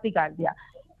 una taticardia.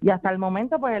 Y hasta el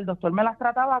momento, pues el doctor me las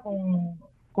trataba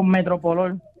con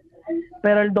Metropolol.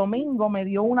 Pero el domingo me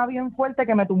dio una bien fuerte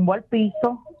que me tumbó al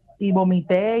piso y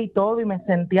vomité y todo y me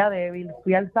sentía débil.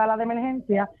 Fui a la sala de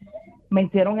emergencia, me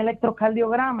hicieron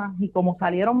electrocardiogramas y como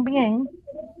salieron bien,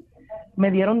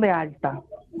 me dieron de alta.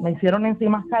 Me hicieron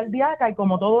enzimas cardíacas y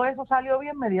como todo eso salió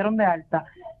bien, me dieron de alta.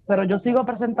 Pero yo sigo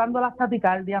presentando las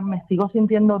taticardias, me sigo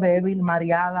sintiendo débil,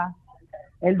 mareada.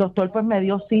 El doctor pues me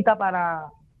dio cita para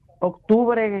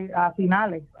octubre a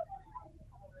finales.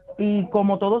 Y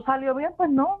como todo salió bien, pues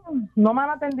no me han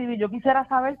atendido. Y yo quisiera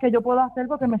saber qué yo puedo hacer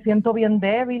porque me siento bien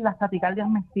débil, las taticardias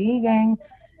me siguen.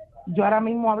 Yo ahora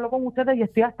mismo hablo con ustedes y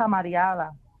estoy hasta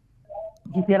mareada.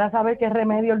 Quisiera saber qué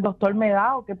remedio el doctor me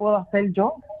da o qué puedo hacer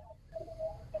yo.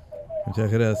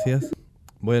 Muchas gracias.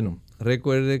 Bueno,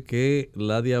 recuerde que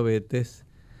la diabetes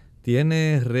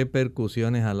tiene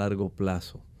repercusiones a largo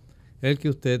plazo. El que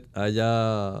usted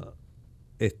haya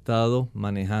estado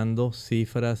manejando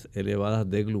cifras elevadas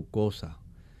de glucosa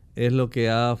es lo que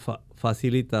ha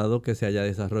facilitado que se haya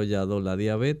desarrollado la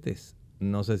diabetes.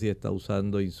 No sé si está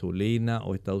usando insulina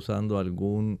o está usando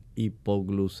algún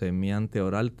hipoglucemiante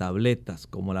oral, tabletas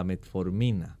como la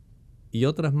metformina y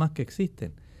otras más que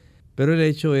existen. Pero el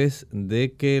hecho es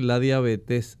de que la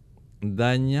diabetes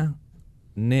daña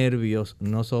nervios,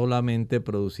 no solamente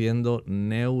produciendo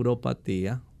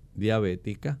neuropatía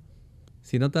diabética,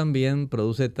 sino también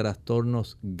produce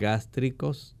trastornos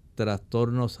gástricos,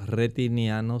 trastornos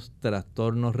retinianos,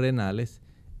 trastornos renales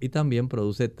y también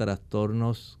produce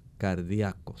trastornos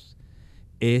cardíacos.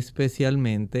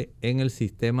 especialmente en el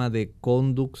sistema de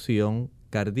conducción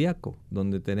cardíaco,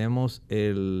 donde tenemos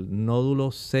el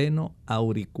nódulo seno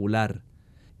auricular.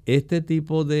 Este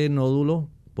tipo de nódulo,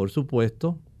 por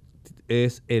supuesto,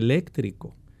 es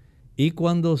eléctrico, y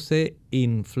cuando se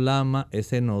inflama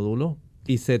ese nódulo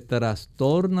y se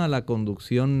trastorna la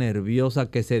conducción nerviosa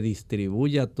que se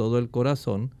distribuye a todo el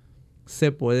corazón,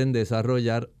 se pueden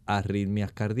desarrollar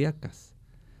arritmias cardíacas.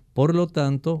 Por lo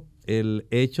tanto, el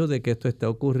hecho de que esto esté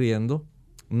ocurriendo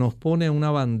nos pone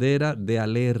una bandera de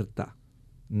alerta.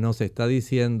 Nos está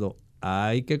diciendo,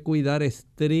 hay que cuidar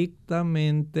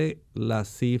estrictamente la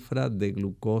cifra de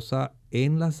glucosa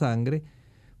en la sangre,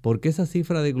 porque esa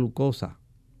cifra de glucosa,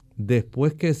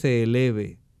 después que se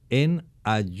eleve en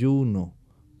ayuno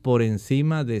por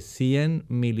encima de 100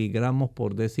 miligramos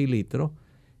por decilitro,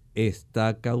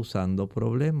 está causando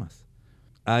problemas.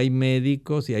 Hay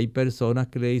médicos y hay personas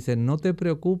que le dicen, no te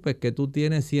preocupes que tú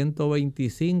tienes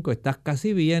 125, estás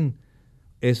casi bien.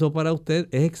 Eso para usted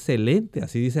es excelente,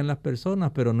 así dicen las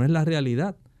personas, pero no es la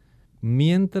realidad.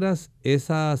 Mientras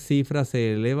esa cifra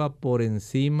se eleva por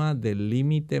encima del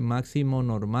límite máximo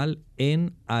normal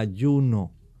en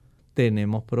ayuno,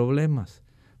 tenemos problemas,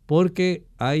 porque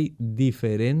hay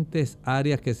diferentes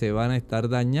áreas que se van a estar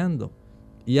dañando.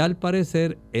 Y al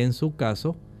parecer, en su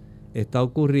caso, está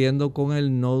ocurriendo con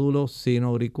el nódulo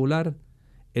sinoauricular.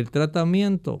 El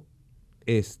tratamiento,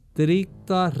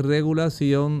 estricta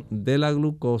regulación de la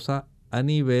glucosa a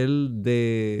nivel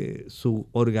de su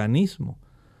organismo.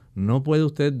 No puede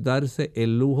usted darse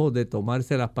el lujo de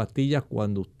tomarse las pastillas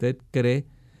cuando usted cree,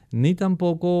 ni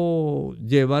tampoco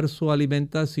llevar su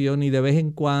alimentación y de vez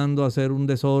en cuando hacer un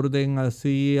desorden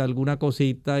así, alguna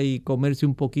cosita y comerse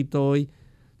un poquito hoy.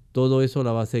 Todo eso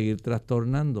la va a seguir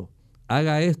trastornando.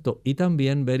 Haga esto y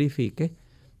también verifique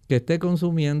que esté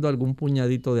consumiendo algún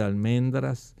puñadito de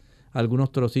almendras,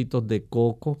 algunos trocitos de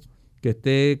coco, que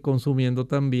esté consumiendo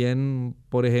también,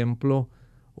 por ejemplo,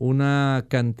 una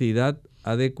cantidad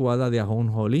adecuada de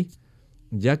ajonjolí,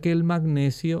 ya que el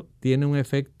magnesio tiene un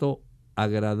efecto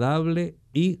agradable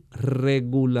y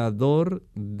regulador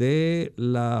de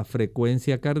la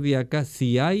frecuencia cardíaca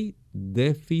si hay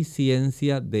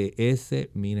deficiencia de ese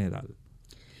mineral.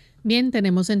 Bien,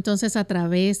 tenemos entonces a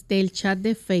través del chat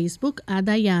de Facebook a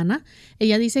Diana.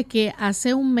 Ella dice que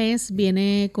hace un mes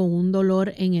viene con un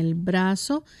dolor en el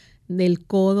brazo, del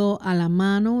codo a la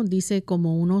mano, dice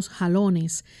como unos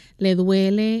jalones. Le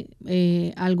duele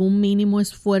algún mínimo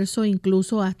esfuerzo,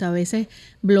 incluso hasta a veces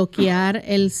bloquear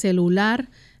el celular.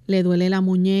 Le duele la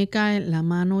muñeca, la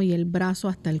mano y el brazo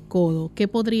hasta el codo. ¿Qué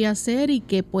podría hacer y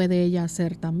qué puede ella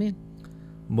hacer también?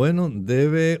 Bueno,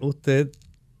 debe usted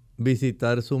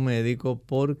visitar su médico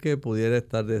porque pudiera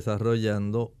estar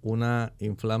desarrollando una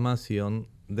inflamación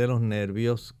de los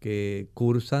nervios que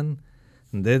cursan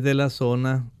desde la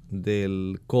zona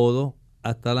del codo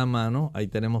hasta la mano. Ahí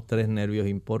tenemos 3 nervios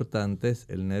importantes,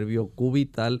 el nervio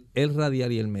cubital, el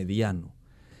radial y el mediano.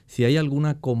 Si hay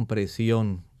alguna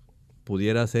compresión,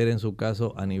 pudiera ser en su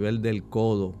caso a nivel del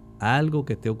codo, algo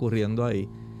que esté ocurriendo ahí,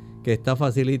 que está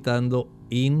facilitando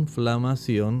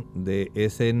inflamación de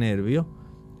ese nervio.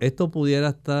 Esto pudiera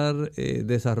estar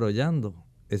desarrollando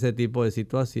ese tipo de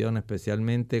situación,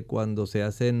 especialmente cuando se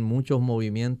hacen muchos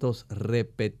movimientos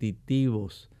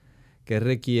repetitivos que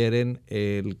requieren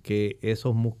el que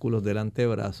esos músculos del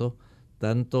antebrazo,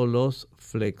 tanto los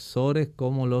flexores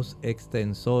como los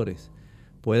extensores,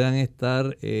 puedan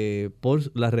estar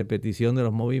por la repetición de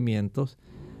los movimientos,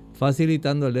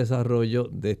 facilitando el desarrollo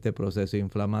de este proceso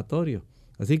inflamatorio.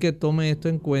 Así que tome esto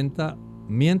en cuenta.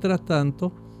 Mientras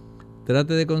tanto,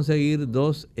 trate de conseguir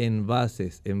 2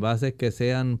 envases que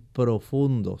sean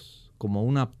profundos, como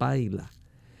una paila.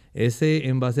 Ese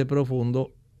envase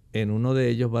profundo, en uno de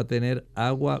ellos va a tener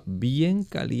agua bien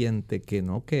caliente, que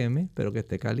no queme, pero que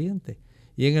esté caliente.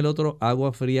 Y en el otro,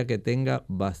 agua fría que tenga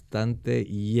bastante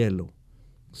hielo.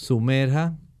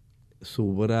 Sumerja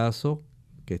su brazo,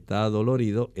 que está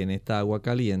adolorido, en esta agua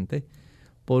caliente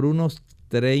por unos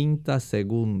 30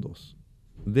 segundos.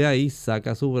 De ahí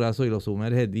saca su brazo y lo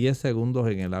sumerge 10 segundos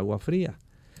en el agua fría.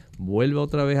 Vuelve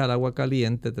otra vez al agua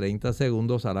caliente 30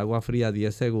 segundos, al agua fría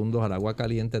 10 segundos, al agua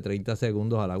caliente 30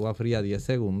 segundos, al agua fría 10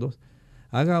 segundos.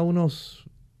 Haga unos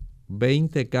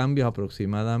 20 cambios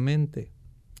aproximadamente.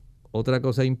 Otra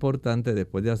cosa importante,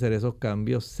 después de hacer esos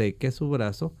cambios, seque su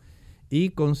brazo y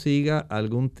consiga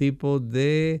algún tipo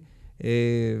de,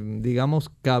 digamos,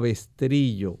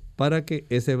 cabestrillo para que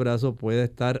ese brazo pueda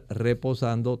estar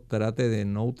reposando. Trate de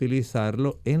no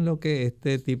utilizarlo en lo que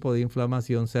este tipo de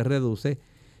inflamación se reduce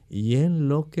y en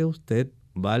lo que usted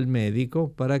va al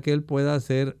médico para que él pueda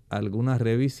hacer alguna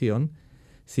revisión.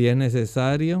 Si es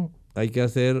necesario, hay que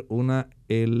hacer una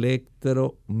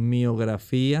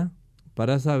electromiografía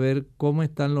para saber cómo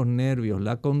están los nervios,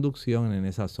 la conducción en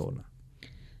esa zona.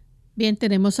 Bien,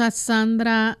 tenemos a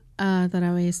Sandra a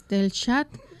través del chat.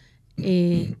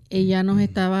 Ella nos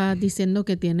estaba diciendo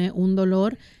que tiene un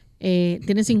dolor,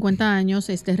 tiene 50 años,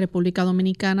 es de República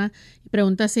Dominicana, y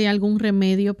pregunta si hay algún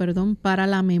remedio, para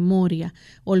la memoria.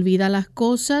 Olvida las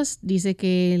cosas, dice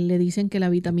que le dicen que la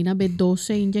vitamina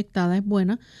B12 inyectada es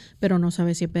buena, pero no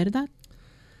sabe si es verdad.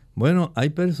 Bueno,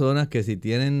 hay personas que si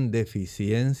tienen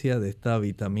deficiencia de esta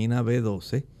vitamina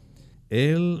B12,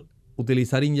 el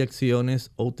utilizar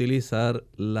inyecciones o utilizar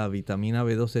la vitamina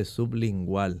B12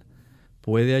 sublingual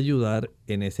puede ayudar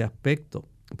en ese aspecto.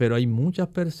 Pero hay muchas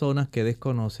personas que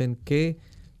desconocen que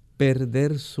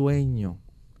perder sueño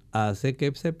hace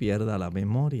que se pierda la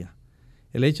memoria.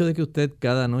 El hecho de que usted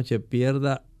cada noche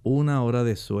pierda 1 hora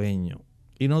de sueño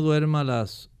y no duerma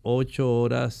las 8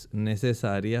 horas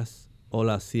necesarias o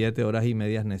las 7 horas y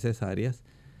media necesarias,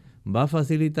 va a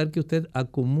facilitar que usted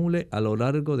acumule a lo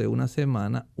largo de una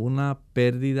semana una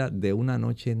pérdida de una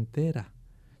noche entera.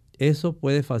 Eso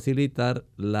puede facilitar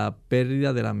la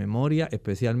pérdida de la memoria,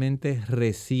 especialmente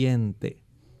reciente.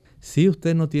 Si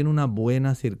usted no tiene una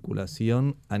buena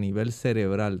circulación a nivel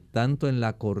cerebral, tanto en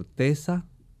la corteza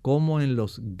como en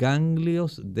los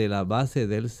ganglios de la base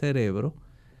del cerebro,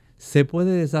 se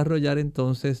puede desarrollar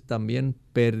entonces también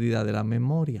pérdida de la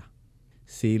memoria.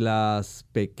 Si las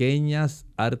pequeñas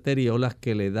arteriolas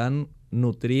que le dan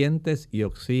nutrientes y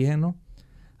oxígeno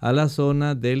a la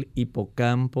zona del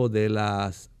hipocampo, de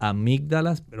las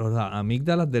amígdalas, pero las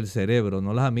amígdalas del cerebro,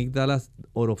 no las amígdalas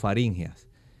orofaríngeas.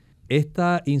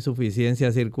 Esta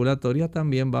insuficiencia circulatoria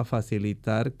también va a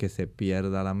facilitar que se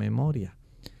pierda la memoria.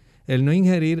 El no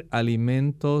ingerir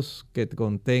alimentos que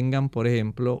contengan, por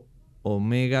ejemplo,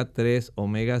 omega 3,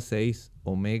 omega 6,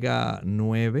 omega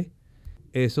 9,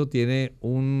 eso tiene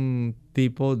un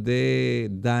tipo de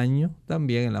daño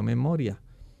también en la memoria.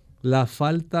 La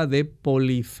falta de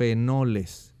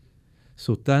polifenoles,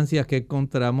 sustancias que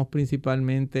encontramos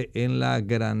principalmente en la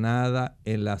granada,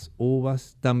 en las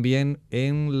uvas, también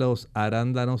en los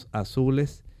arándanos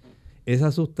azules.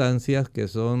 Esas sustancias que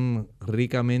son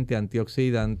ricamente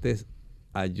antioxidantes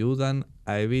ayudan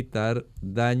a evitar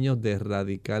daños de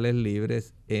radicales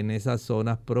libres en esas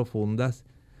zonas profundas,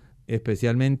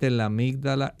 especialmente en la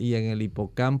amígdala y en el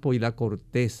hipocampo y la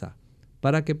corteza,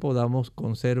 para que podamos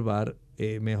conservar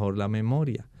mejor la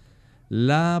memoria.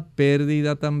 La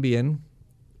pérdida también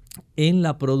en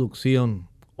la producción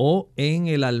o en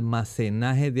el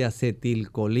almacenaje de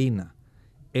acetilcolina,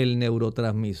 el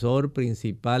neurotransmisor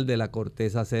principal de la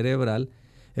corteza cerebral,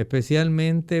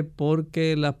 especialmente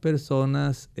porque las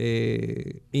personas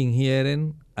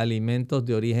ingieren alimentos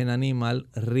de origen animal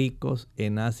ricos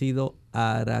en ácido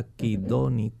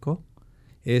araquidónico.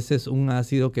 Ese es un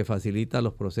ácido que facilita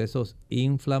los procesos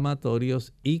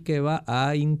inflamatorios y que va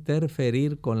a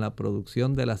interferir con la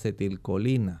producción de la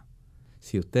acetilcolina.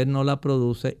 Si usted no la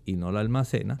produce y no la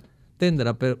almacena,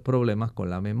 tendrá problemas con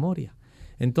la memoria.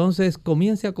 Entonces,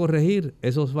 comience a corregir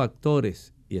esos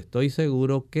factores y estoy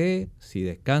seguro que si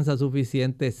descansa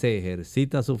suficiente, se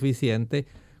ejercita suficiente,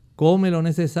 come lo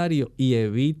necesario y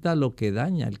evita lo que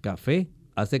daña. El café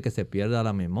hace que se pierda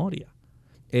la memoria.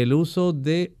 El uso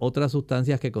de otras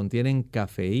sustancias que contienen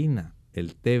cafeína,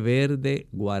 el té verde,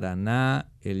 guaraná,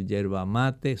 el yerba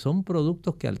mate, son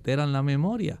productos que alteran la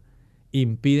memoria,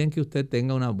 impiden que usted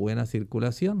tenga una buena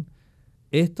circulación.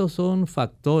 Estos son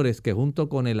factores que junto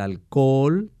con el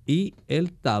alcohol y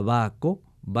el tabaco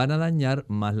van a dañar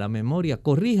más la memoria.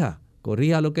 Corrija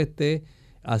lo que esté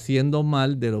haciendo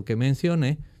mal de lo que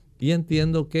mencioné y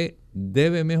entiendo que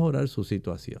debe mejorar su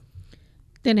situación.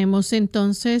 Tenemos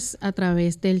entonces a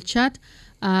través del chat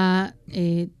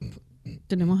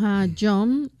tenemos a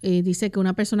John, dice que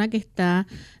una persona que está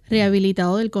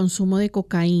rehabilitado del consumo de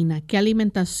cocaína, ¿qué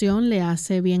alimentación le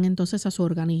hace bien entonces a su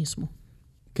organismo?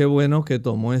 Qué bueno que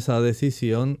tomó esa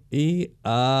decisión y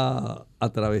ha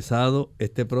atravesado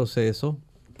este proceso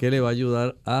que le va a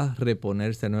ayudar a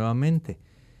reponerse nuevamente.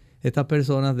 Estas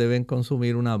personas deben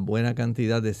consumir una buena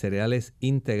cantidad de cereales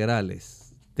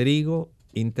integrales, trigo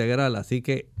integral, así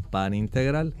que pan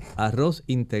integral, arroz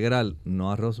integral,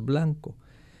 no arroz blanco,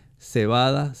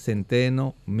 cebada,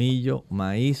 centeno, millo,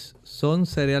 maíz, son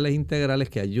cereales integrales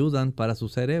que ayudan para su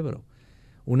cerebro.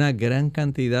 Una gran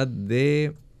cantidad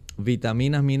de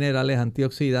vitaminas, minerales,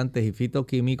 antioxidantes y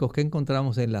fitoquímicos que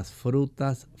encontramos en las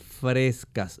frutas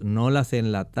frescas, no las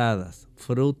enlatadas,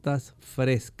 frutas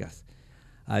frescas,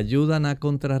 ayudan a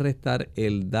contrarrestar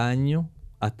el daño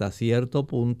hasta cierto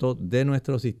punto de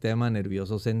nuestro sistema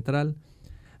nervioso central.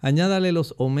 Añádale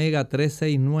los omega 3,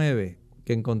 6, 9,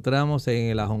 que encontramos en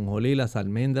el ajonjolí, las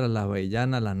almendras, las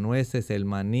avellanas, las nueces, el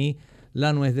maní,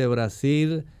 la nuez de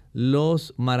Brasil,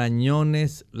 los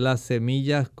marañones, las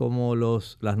semillas como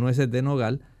las nueces de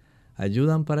nogal,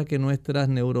 ayudan para que nuestras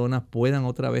neuronas puedan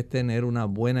otra vez tener una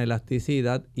buena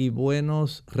elasticidad y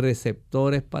buenos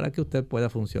receptores para que usted pueda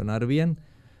funcionar bien.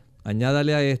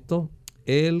 Añádale a esto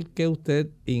el que usted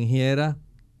ingiera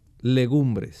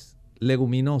legumbres,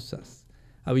 leguminosas,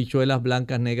 habichuelas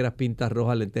blancas, negras, pintas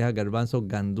rojas, lentejas, garbanzos,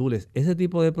 gandules. Ese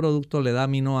tipo de productos le da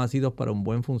aminoácidos para un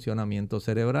buen funcionamiento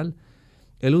cerebral.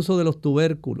 El uso de los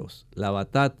tubérculos, la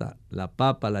batata, la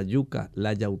papa, la yuca,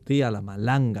 la yautía, la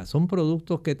malanga, son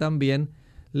productos que también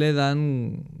le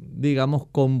dan, digamos,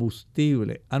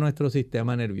 combustible a nuestro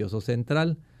sistema nervioso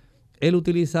central. El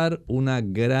utilizar una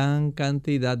gran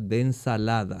cantidad de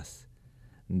ensaladas,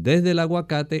 desde el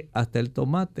aguacate hasta el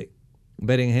tomate,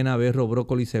 berenjena, berro,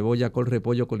 brócoli, cebolla, col,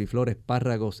 repollo, coliflor,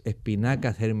 espárragos,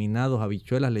 espinacas, germinados,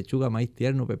 habichuelas, lechuga, maíz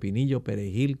tierno, pepinillo,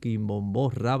 perejil, quimbombó,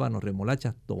 rábanos,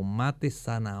 remolachas, tomate,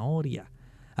 zanahoria.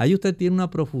 Ahí usted tiene una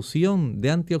profusión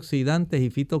de antioxidantes y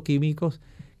fitoquímicos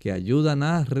que ayudan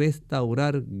a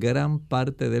restaurar gran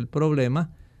parte del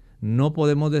problema. No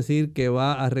podemos decir que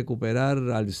va a recuperar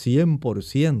al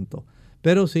 100%,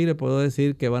 pero sí le puedo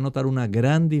decir que va a notar una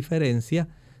gran diferencia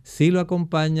si lo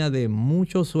acompaña de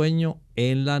mucho sueño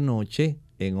en la noche,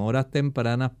 en horas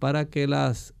tempranas, para que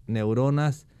las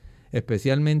neuronas,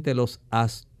 especialmente los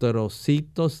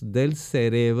astrocitos del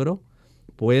cerebro,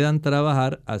 puedan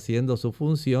trabajar haciendo su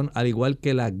función, al igual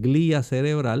que la glía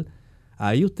cerebral.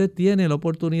 Ahí usted tiene la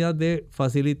oportunidad de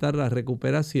facilitar la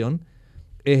recuperación,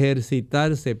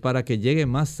 ejercitarse para que llegue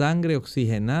más sangre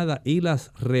oxigenada y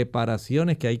las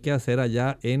reparaciones que hay que hacer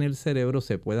allá en el cerebro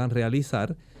se puedan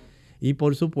realizar. Y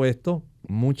por supuesto,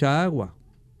 mucha agua.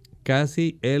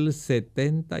 Casi el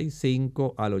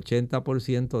 75 al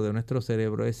 80% de nuestro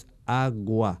cerebro es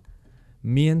agua.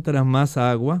 Mientras más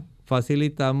agua,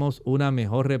 facilitamos una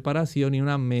mejor reparación y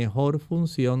una mejor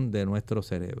función de nuestro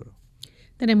cerebro.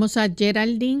 Tenemos a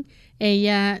Geraldine.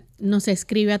 Ella nos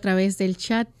escribe a través del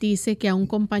chat. Dice que a un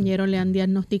compañero le han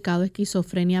diagnosticado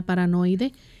esquizofrenia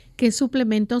paranoide. ¿Qué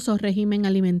suplementos o régimen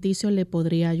alimenticio le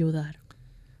podría ayudar?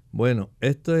 Bueno,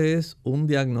 esto es un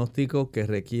diagnóstico que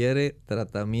requiere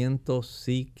tratamiento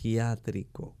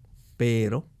psiquiátrico,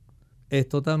 pero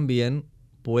esto también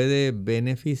puede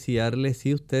beneficiarle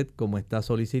si usted, como está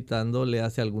solicitando, le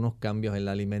hace algunos cambios en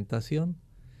la alimentación.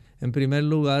 En primer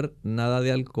lugar, nada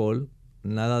de alcohol,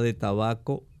 nada de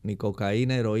tabaco, ni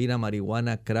cocaína, heroína,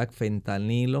 marihuana, crack,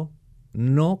 fentanilo,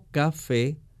 no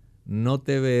café, no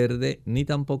té verde, ni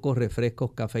tampoco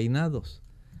refrescos cafeinados.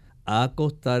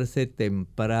 Acostarse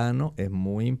temprano es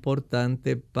muy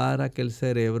importante para que el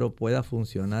cerebro pueda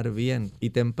funcionar bien. Y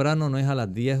temprano no es a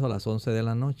las 10 o a las 11 de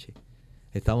la noche.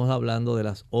 Estamos hablando de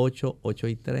las 8,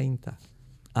 8:30.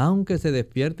 Aunque se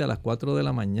despierte a las 4 de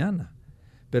la mañana.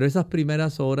 Pero esas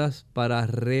primeras horas para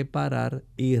reparar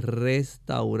y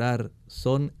restaurar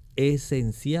son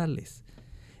esenciales.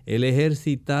 El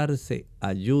ejercitarse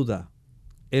ayuda.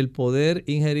 El poder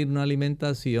ingerir una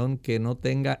alimentación que no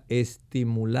tenga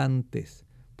estimulantes.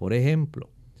 Por ejemplo,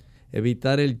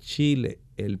 evitar el chile,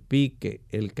 el pique,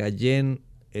 el cayenne,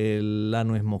 la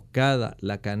nuez moscada,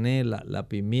 la canela, la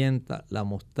pimienta, la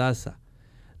mostaza.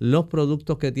 Los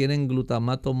productos que tienen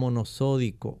glutamato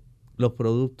monosódico, los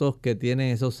productos que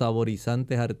tienen esos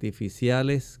saborizantes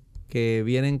artificiales que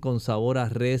vienen con sabor a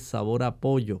res, sabor a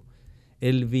pollo,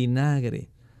 el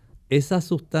vinagre. Esas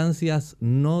sustancias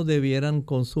no debieran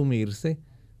consumirse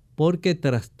porque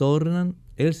trastornan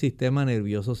el sistema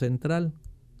nervioso central.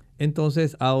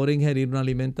 Entonces, ahora ingerir una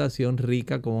alimentación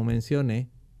rica, como mencioné,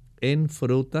 en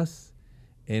frutas,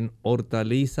 en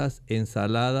hortalizas,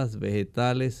 ensaladas,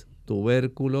 vegetales,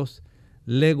 tubérculos,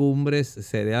 legumbres,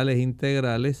 cereales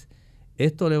integrales.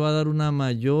 Esto le va a dar una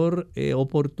mayor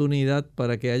oportunidad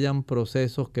para que hayan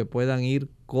procesos que puedan ir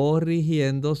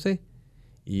corrigiéndose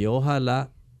y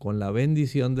ojalá con la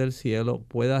bendición del cielo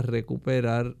pueda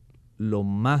recuperar lo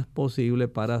más posible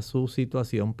para su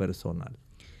situación personal.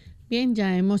 Bien,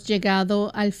 ya hemos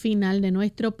llegado al final de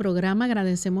nuestro programa.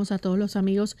 Agradecemos a todos los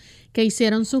amigos que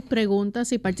hicieron sus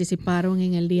preguntas y participaron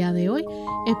en el día de hoy.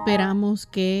 Esperamos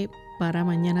que para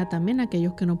mañana también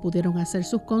aquellos que no pudieron hacer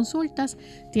sus consultas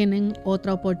tienen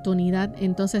otra oportunidad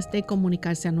entonces de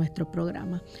comunicarse a nuestro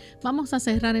programa. Vamos a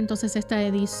cerrar entonces esta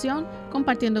edición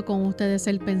compartiendo con ustedes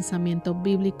el pensamiento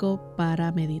bíblico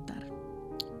para meditar.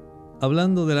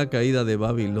 Hablando de la caída de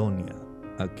Babilonia,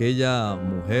 aquella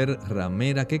mujer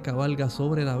ramera que cabalga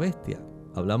sobre la bestia.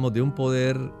 Hablamos de un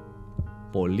poder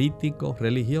político,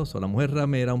 religioso. La mujer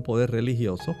ramera, un poder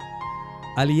religioso,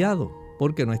 aliado,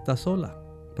 porque no está sola.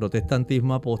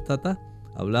 Protestantismo apóstata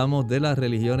Hablamos de las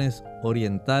religiones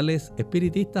orientales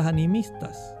espiritistas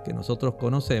animistas que nosotros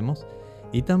conocemos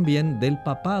y también del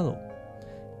papado.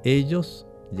 Ellos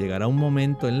llegará un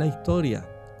momento en la historia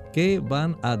que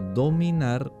van a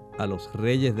dominar a los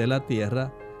reyes de la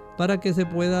tierra para que se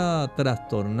pueda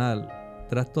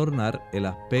trastornar el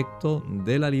aspecto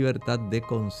de la libertad de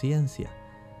conciencia.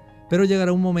 Pero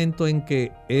llegará un momento en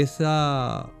que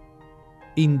esa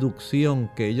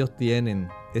inducción que ellos tienen,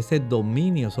 ese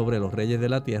dominio sobre los reyes de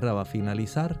la tierra va a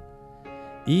finalizar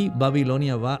y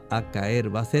Babilonia va a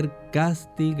caer, va a ser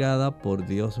castigada por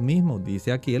Dios mismo,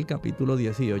 dice aquí el capítulo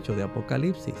 18 de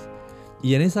Apocalipsis.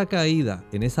 Y en esa caída,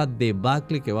 en esa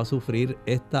debacle que va a sufrir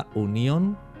esta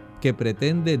unión que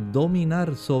pretende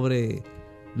dominar sobre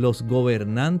los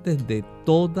gobernantes de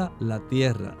toda la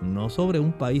tierra, no sobre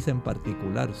un país en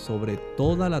particular, sobre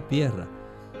toda la tierra,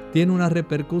 tiene una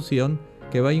repercusión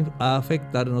que va a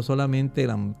afectar no solamente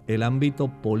el ámbito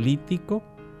político,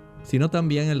 sino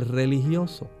también el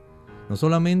religioso. No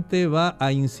solamente va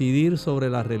a incidir sobre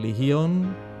la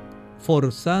religión,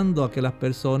 forzando a que las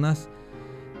personas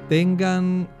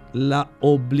tengan la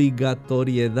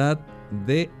obligatoriedad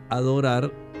de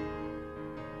adorar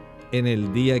en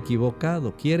el día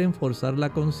equivocado. Quieren forzar la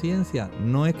conciencia.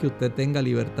 No es que usted tenga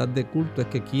libertad de culto, es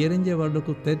que quieren llevarlo a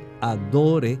que usted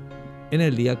adore en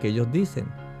el día que ellos dicen.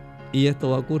 Y esto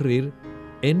va a ocurrir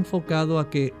enfocado a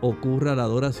que ocurra la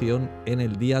adoración en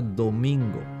el día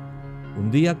domingo.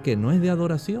 Un día que no es de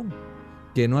adoración,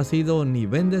 que no ha sido ni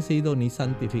bendecido ni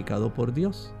santificado por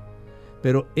Dios.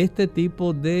 Pero este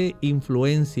tipo de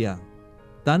influencia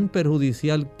tan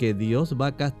perjudicial que Dios va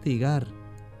a castigar,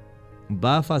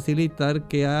 va a facilitar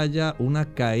que haya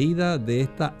una caída de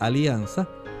esta alianza,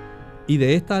 y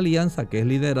de esta alianza que es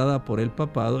liderada por el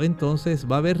papado, entonces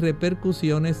va a haber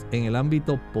repercusiones en el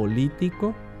ámbito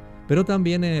político, pero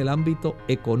también en el ámbito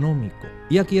económico.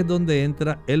 Y aquí es donde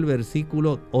entra el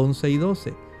versículo 11 y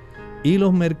 12. Y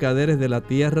los mercaderes de la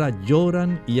tierra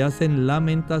lloran y hacen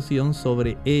lamentación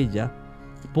sobre ella,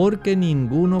 porque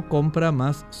ninguno compra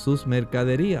más sus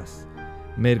mercaderías.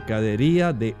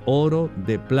 Mercadería de oro,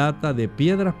 de plata, de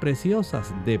piedras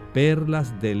preciosas, de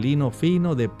perlas, de lino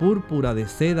fino, de púrpura, de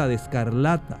seda, de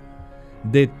escarlata,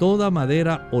 de toda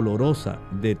madera olorosa,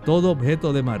 de todo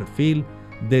objeto de marfil,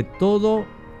 de todo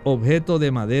objeto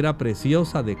de madera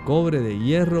preciosa, de cobre, de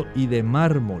hierro y de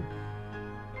mármol.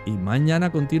 Y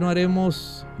mañana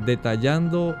continuaremos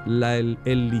detallando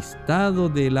el listado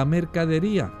de la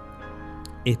mercadería.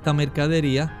 Esta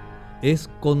mercadería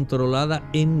es controlada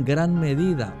en gran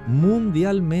medida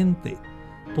mundialmente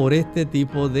por este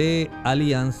tipo de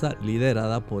alianza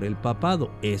liderada por el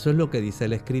papado. Eso es lo que dice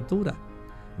la Escritura.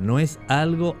 No es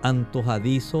algo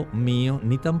antojadizo mío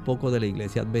ni tampoco de la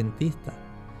iglesia adventista.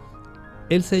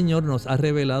 El Señor nos ha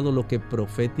revelado lo que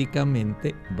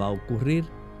proféticamente va a ocurrir.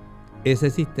 Ese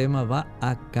sistema va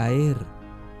a caer.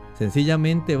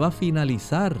 Sencillamente va a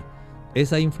finalizar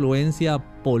esa influencia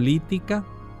política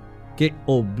que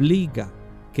obliga,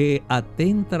 que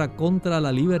atenta contra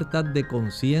la libertad de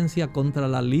conciencia, contra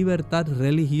la libertad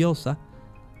religiosa.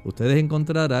 Ustedes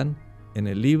encontrarán en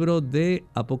el libro de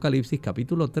Apocalipsis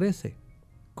capítulo 13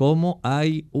 cómo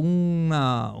hay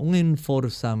un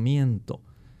enforzamiento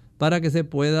para que se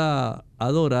pueda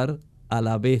adorar a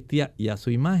la bestia y a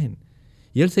su imagen.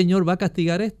 Y el Señor va a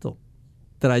castigar esto,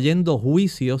 trayendo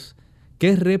juicios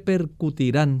que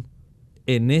repercutirán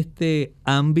en este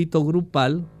ámbito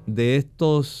grupal de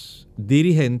estos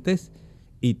dirigentes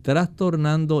y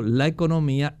trastornando la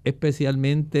economía,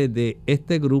 especialmente de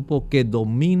este grupo que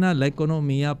domina la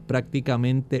economía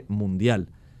prácticamente mundial.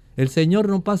 El Señor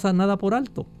no pasa nada por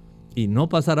alto y no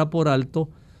pasará por alto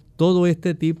todo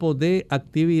este tipo de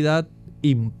actividad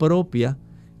impropia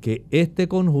que este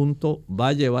conjunto va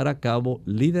a llevar a cabo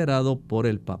liderado por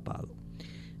el papado.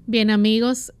 Bien,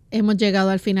 amigos, hemos llegado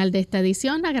al final de esta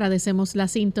edición. Agradecemos la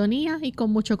sintonía y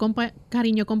con mucho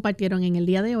cariño compartieron en el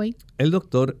día de hoy el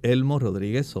doctor Elmo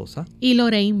Rodriguez Sosa y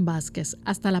Lorraine Vázquez.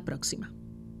 Hasta la próxima.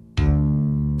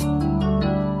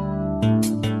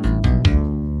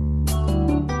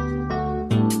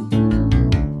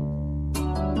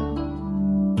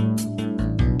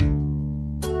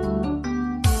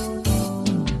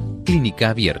 Clínica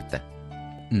Abierta.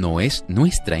 No es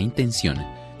nuestra intención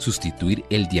sustituir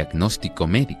el diagnóstico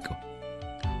médico.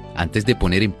 Antes de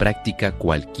poner en práctica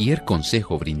cualquier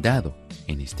consejo brindado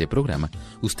en este programa,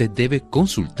 usted debe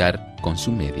consultar con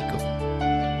su médico.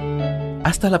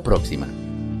 Hasta la próxima.